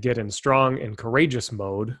 and get in strong and courageous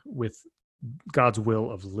mode with God's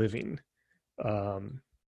will of living.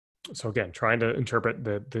 So again, trying to interpret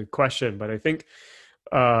the question, but I think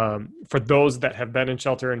for those that have been in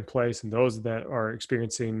shelter in place and those that are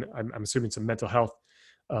experiencing, I'm assuming, some mental health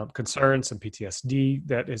concerns, some PTSD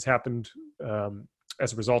that has happened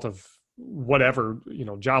as a result of whatever,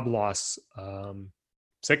 job loss,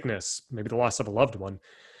 sickness, maybe the loss of a loved one.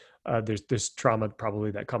 There's trauma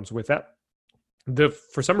probably that comes with that.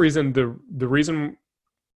 For some reason, the reason,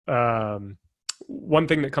 one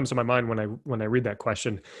thing that comes to my mind when I read that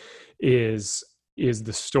question is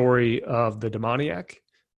the story of the demoniac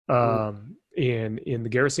in the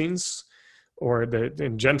Gerasenes, or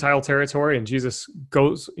in Gentile territory, and Jesus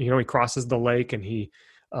goes, he crosses the lake, and he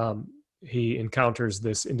encounters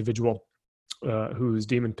this individual who's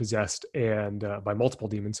demon possessed and by multiple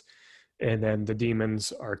demons, and then the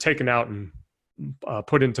demons are taken out and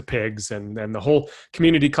put into pigs, and then the whole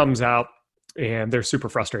community comes out, and they're super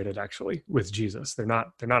frustrated actually with Jesus. They're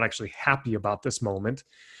not actually happy about this moment.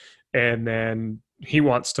 And then he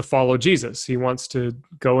wants to follow Jesus. He wants to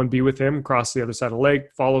go and be with him, cross the other side of the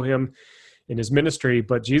lake, follow him in his ministry.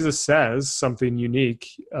 But Jesus says something unique.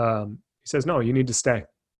 He says, no, you need to stay.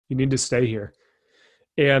 You need to stay here.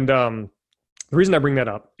 And the reason I bring that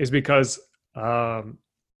up is because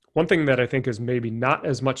one thing that I think is maybe not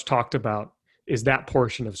as much talked about is that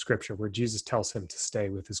portion of scripture where Jesus tells him to stay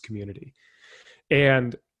with his community.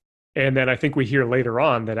 And then I think we hear later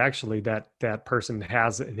on that actually that person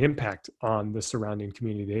has an impact on the surrounding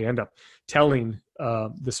community. They end up telling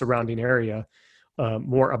the surrounding area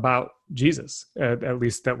more about Jesus, at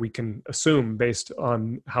least that we can assume based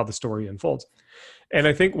on how the story unfolds. And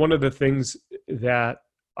I think one of the things that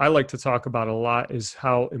I like to talk about a lot is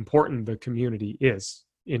how important the community is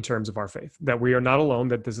in terms of our faith, that we are not alone,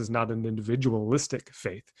 that this is not an individualistic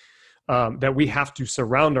faith, that we have to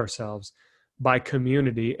surround ourselves by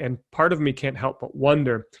community. And part of me can't help but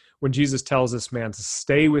wonder, when Jesus tells this man to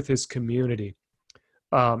stay with his community,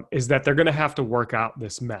 is that they're going to have to work out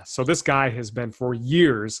this mess. So this guy has been for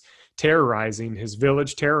years terrorizing his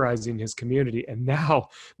village, terrorizing his community, and now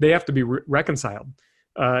they have to be reconciled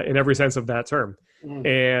in every sense of that term.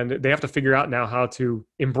 And they have to figure out now how to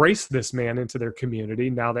embrace this man into their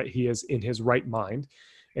community now that he is in his right mind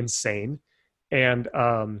and sane. And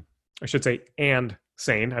I should say, and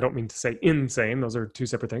sane. I don't mean to say insane. Those are two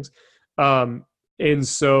separate things. And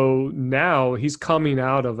so now he's coming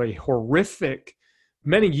out of a horrific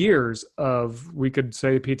many years of, we could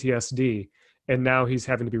say, PTSD. And now he's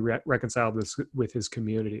having to be reconciled with his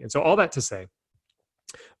community. And so all that to say,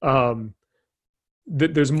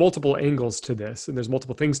 there's multiple angles to this, and there's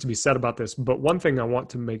multiple things to be said about this. But one thing I want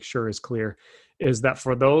to make sure is clear is that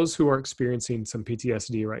for those who are experiencing some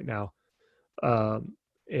PTSD right now,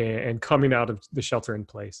 and coming out of the shelter in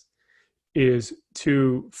place, is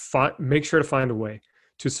to make sure to find a way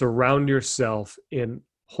to surround yourself in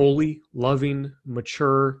holy, loving,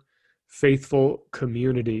 mature, faithful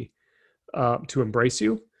community to embrace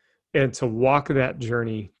you, and to walk that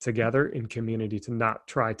journey together in community, to not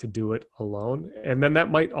try to do it alone. And then that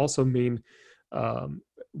might also mean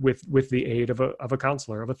with the aid of a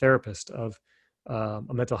counselor, of a therapist, of a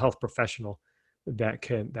mental health professional that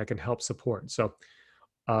can help support. So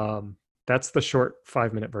that's the short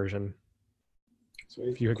 5-minute version. So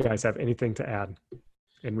if you guys have anything to add.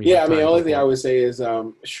 The only thing I would say is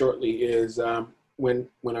shortly is when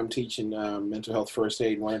I'm teaching mental health first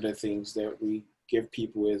aid, one of the things that we give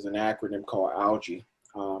people is an acronym called ALGE,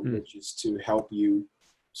 which is to help you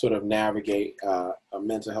sort of navigate a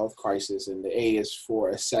mental health crisis. And the A is for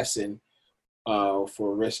assessing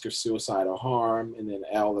for risk of suicidal harm. And then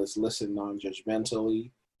L is listen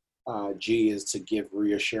non-judgmentally. G is to give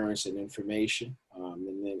reassurance and information.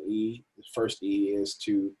 And then E, the first E is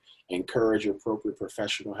to encourage appropriate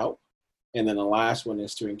professional help. And then the last one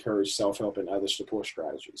is to encourage self-help and other support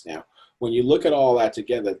strategies. Now, when you look at all that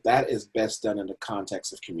together, that is best done in the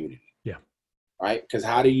context of community. Yeah. Right? Because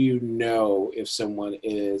how do you know if someone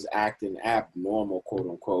is acting abnormal, quote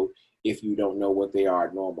unquote, if you don't know what they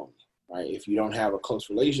are normally, right? If you don't have a close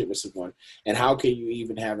relationship with someone, and how can you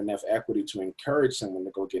even have enough equity to encourage someone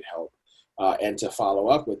to go get help and to follow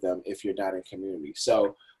up with them if you're not in community?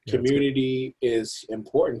 So community is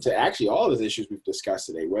important to actually all of the issues we've discussed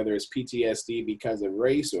today, whether it's PTSD because of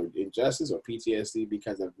race or injustice, or PTSD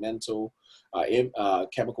because of mental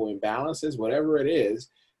chemical imbalances, whatever it is,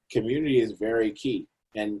 community is very key.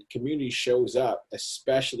 And community shows up,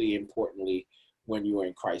 especially importantly, when you are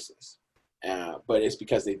in crisis. But it's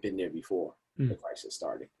because they've been there before the crisis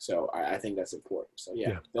started. So I think that's important. So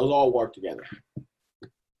those all work together.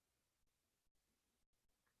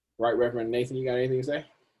 Right, Reverend Nathan, you got anything to say?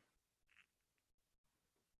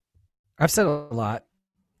 I've said a lot.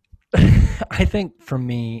 I think for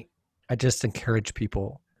me, I just encourage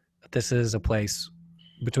people that this is a place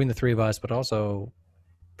between the three of us, but also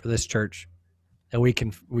for this church, that we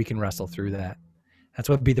can wrestle through that. That's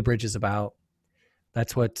what Be the Bridge is about.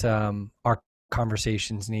 That's what our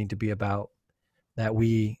conversations need to be about, that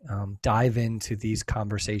we dive into these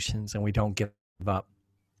conversations and we don't give up.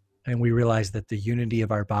 And we realize that the unity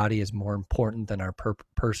of our body is more important than our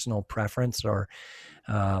personal preference, or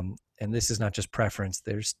and this is not just preference.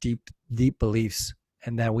 There's deep beliefs,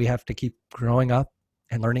 and that we have to keep growing up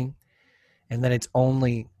and learning, and that it's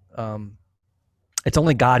only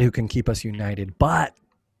God who can keep us united. But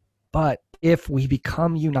if we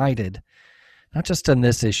become united, not just on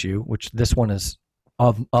this issue, which this one is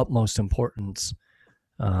of utmost importance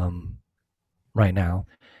right now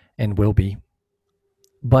and will be,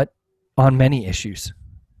 but on many issues.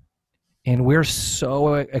 And we're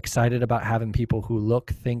so excited about having people who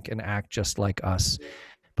look, think, and act just like us.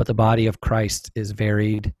 But the body of Christ is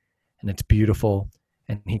varied and it's beautiful,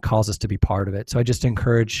 and he calls us to be part of it. So I just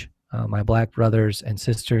encourage my Black brothers and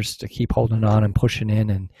sisters to keep holding on and pushing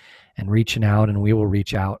in and reaching out, and we will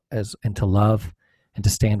reach out and to love and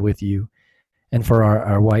to stand with you. And for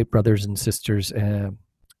our white brothers and sisters and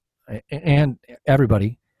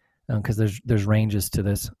everybody, because there's ranges to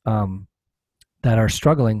this, that are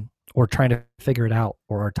struggling or trying to figure it out,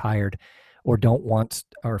 or are tired, or don't want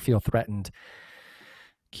or feel threatened,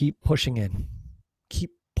 keep pushing in,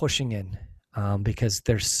 because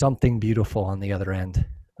there's something beautiful on the other end,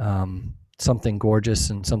 something gorgeous,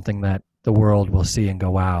 and something that the world will see and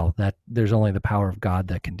go, wow, that there's only the power of God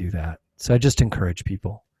that can do that. So I just encourage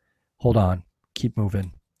people, hold on, keep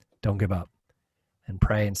moving, don't give up, and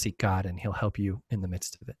pray and seek God, and he'll help you in the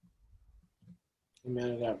midst of it.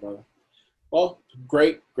 Amen to that, brother. Well,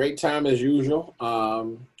 great time as usual.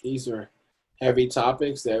 These are heavy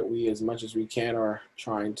topics that we, as much as we can, are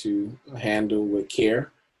trying to handle with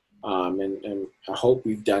care. And I hope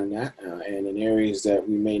we've done that. And in areas that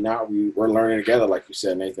we may not, we're learning together, like you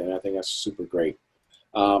said, Nathan. I think that's super great.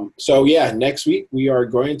 So yeah, next week we are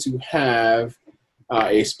going to have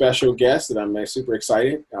a special guest that I'm super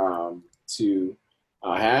excited to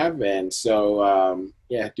have. And so,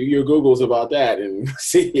 yeah, do your Googles about that and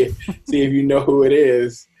see if you know who it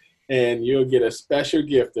is, and you'll get a special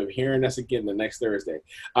gift of hearing us again the next Thursday.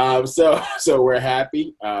 So we're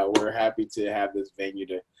happy. We're happy to have this venue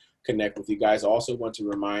to connect with you guys. Also want to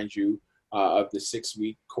remind you of the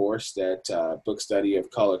 6-week course, that book study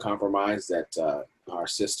of Color Compromise, that our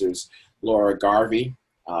sisters Laura Garvey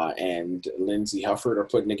and Lindsay Hufford are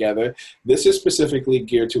putting together. This is specifically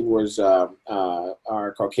geared towards our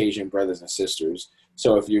Caucasian brothers and sisters.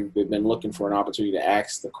 So if you've been looking for an opportunity to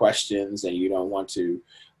ask the questions and you don't want to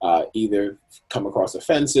either come across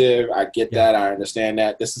offensive, I get that, I understand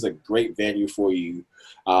that. This is a great venue for you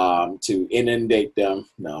to inundate them.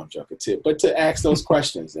 No, I'm joking too, but to ask those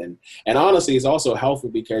questions. And honestly, it's also helpful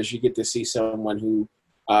because you get to see someone who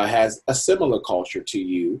has a similar culture to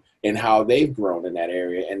you and how they've grown in that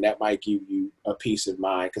area, and that might give you a peace of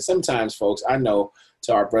mind. Because sometimes, folks, I know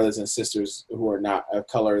to our brothers and sisters who are not of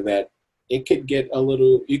color, that it could get a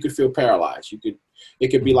little, you could feel paralyzed. It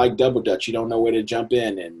could be like double dutch. You don't know where to jump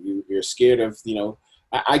in, and you're scared of,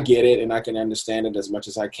 I get it, and I can understand it as much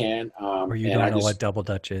as I can. Or you don't know what double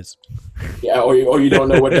dutch is. Yeah, or you don't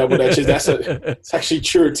know what double dutch is. It's actually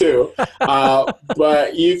true too.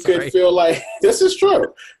 But you could feel like, this is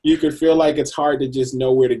true. You could feel like it's hard to just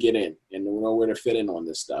know where to get in and know where to fit in on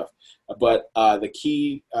this stuff. But the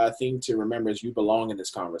key thing to remember is you belong in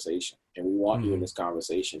this conversation, and we want you in this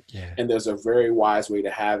conversation. Yeah. And there's a very wise way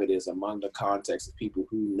to have it, is among the context of people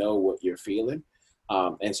who know what you're feeling.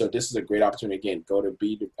 And so this is a great opportunity. Again, go to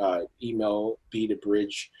email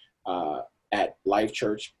BeTheBridge at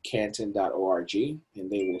lifechurchcanton.org,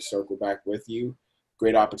 and they will circle back with you.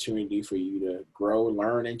 Great opportunity for you to grow,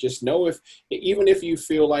 learn, and just know, even if you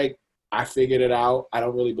feel like, I figured it out, I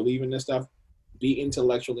don't really believe in this stuff, be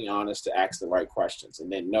intellectually honest to ask the right questions,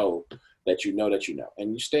 and then know that you know,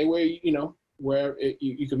 and you stay where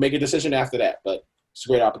you can make a decision after that. But it's a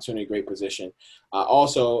great opportunity, great position.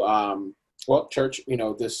 Well, church,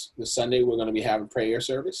 this Sunday we're going to be having prayer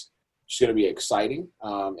service. It's going to be exciting.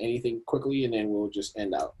 Anything quickly, and then we'll just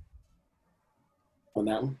end out on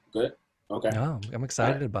that one. Good? Okay. No, I'm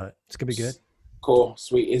excited about it. It's going to be good. Cool.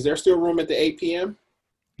 Sweet. Is there still room at the 8 p.m.?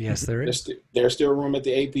 Yes, there is. There's still room at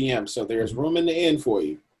the 8 p.m., so there's room in the inn for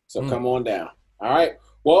you. So come on down. All right.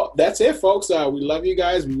 Well, that's it, folks. We love you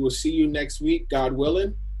guys. We will see you next week, God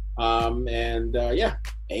willing. Amen.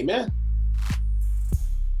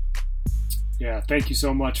 Yeah, thank you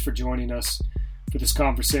so much for joining us for this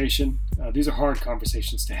conversation. These are hard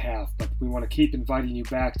conversations to have, but we want to keep inviting you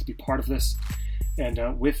back to be part of this.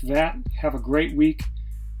 And with that, have a great week.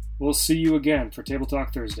 We'll see you again for Table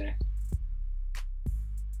Talk Thursday.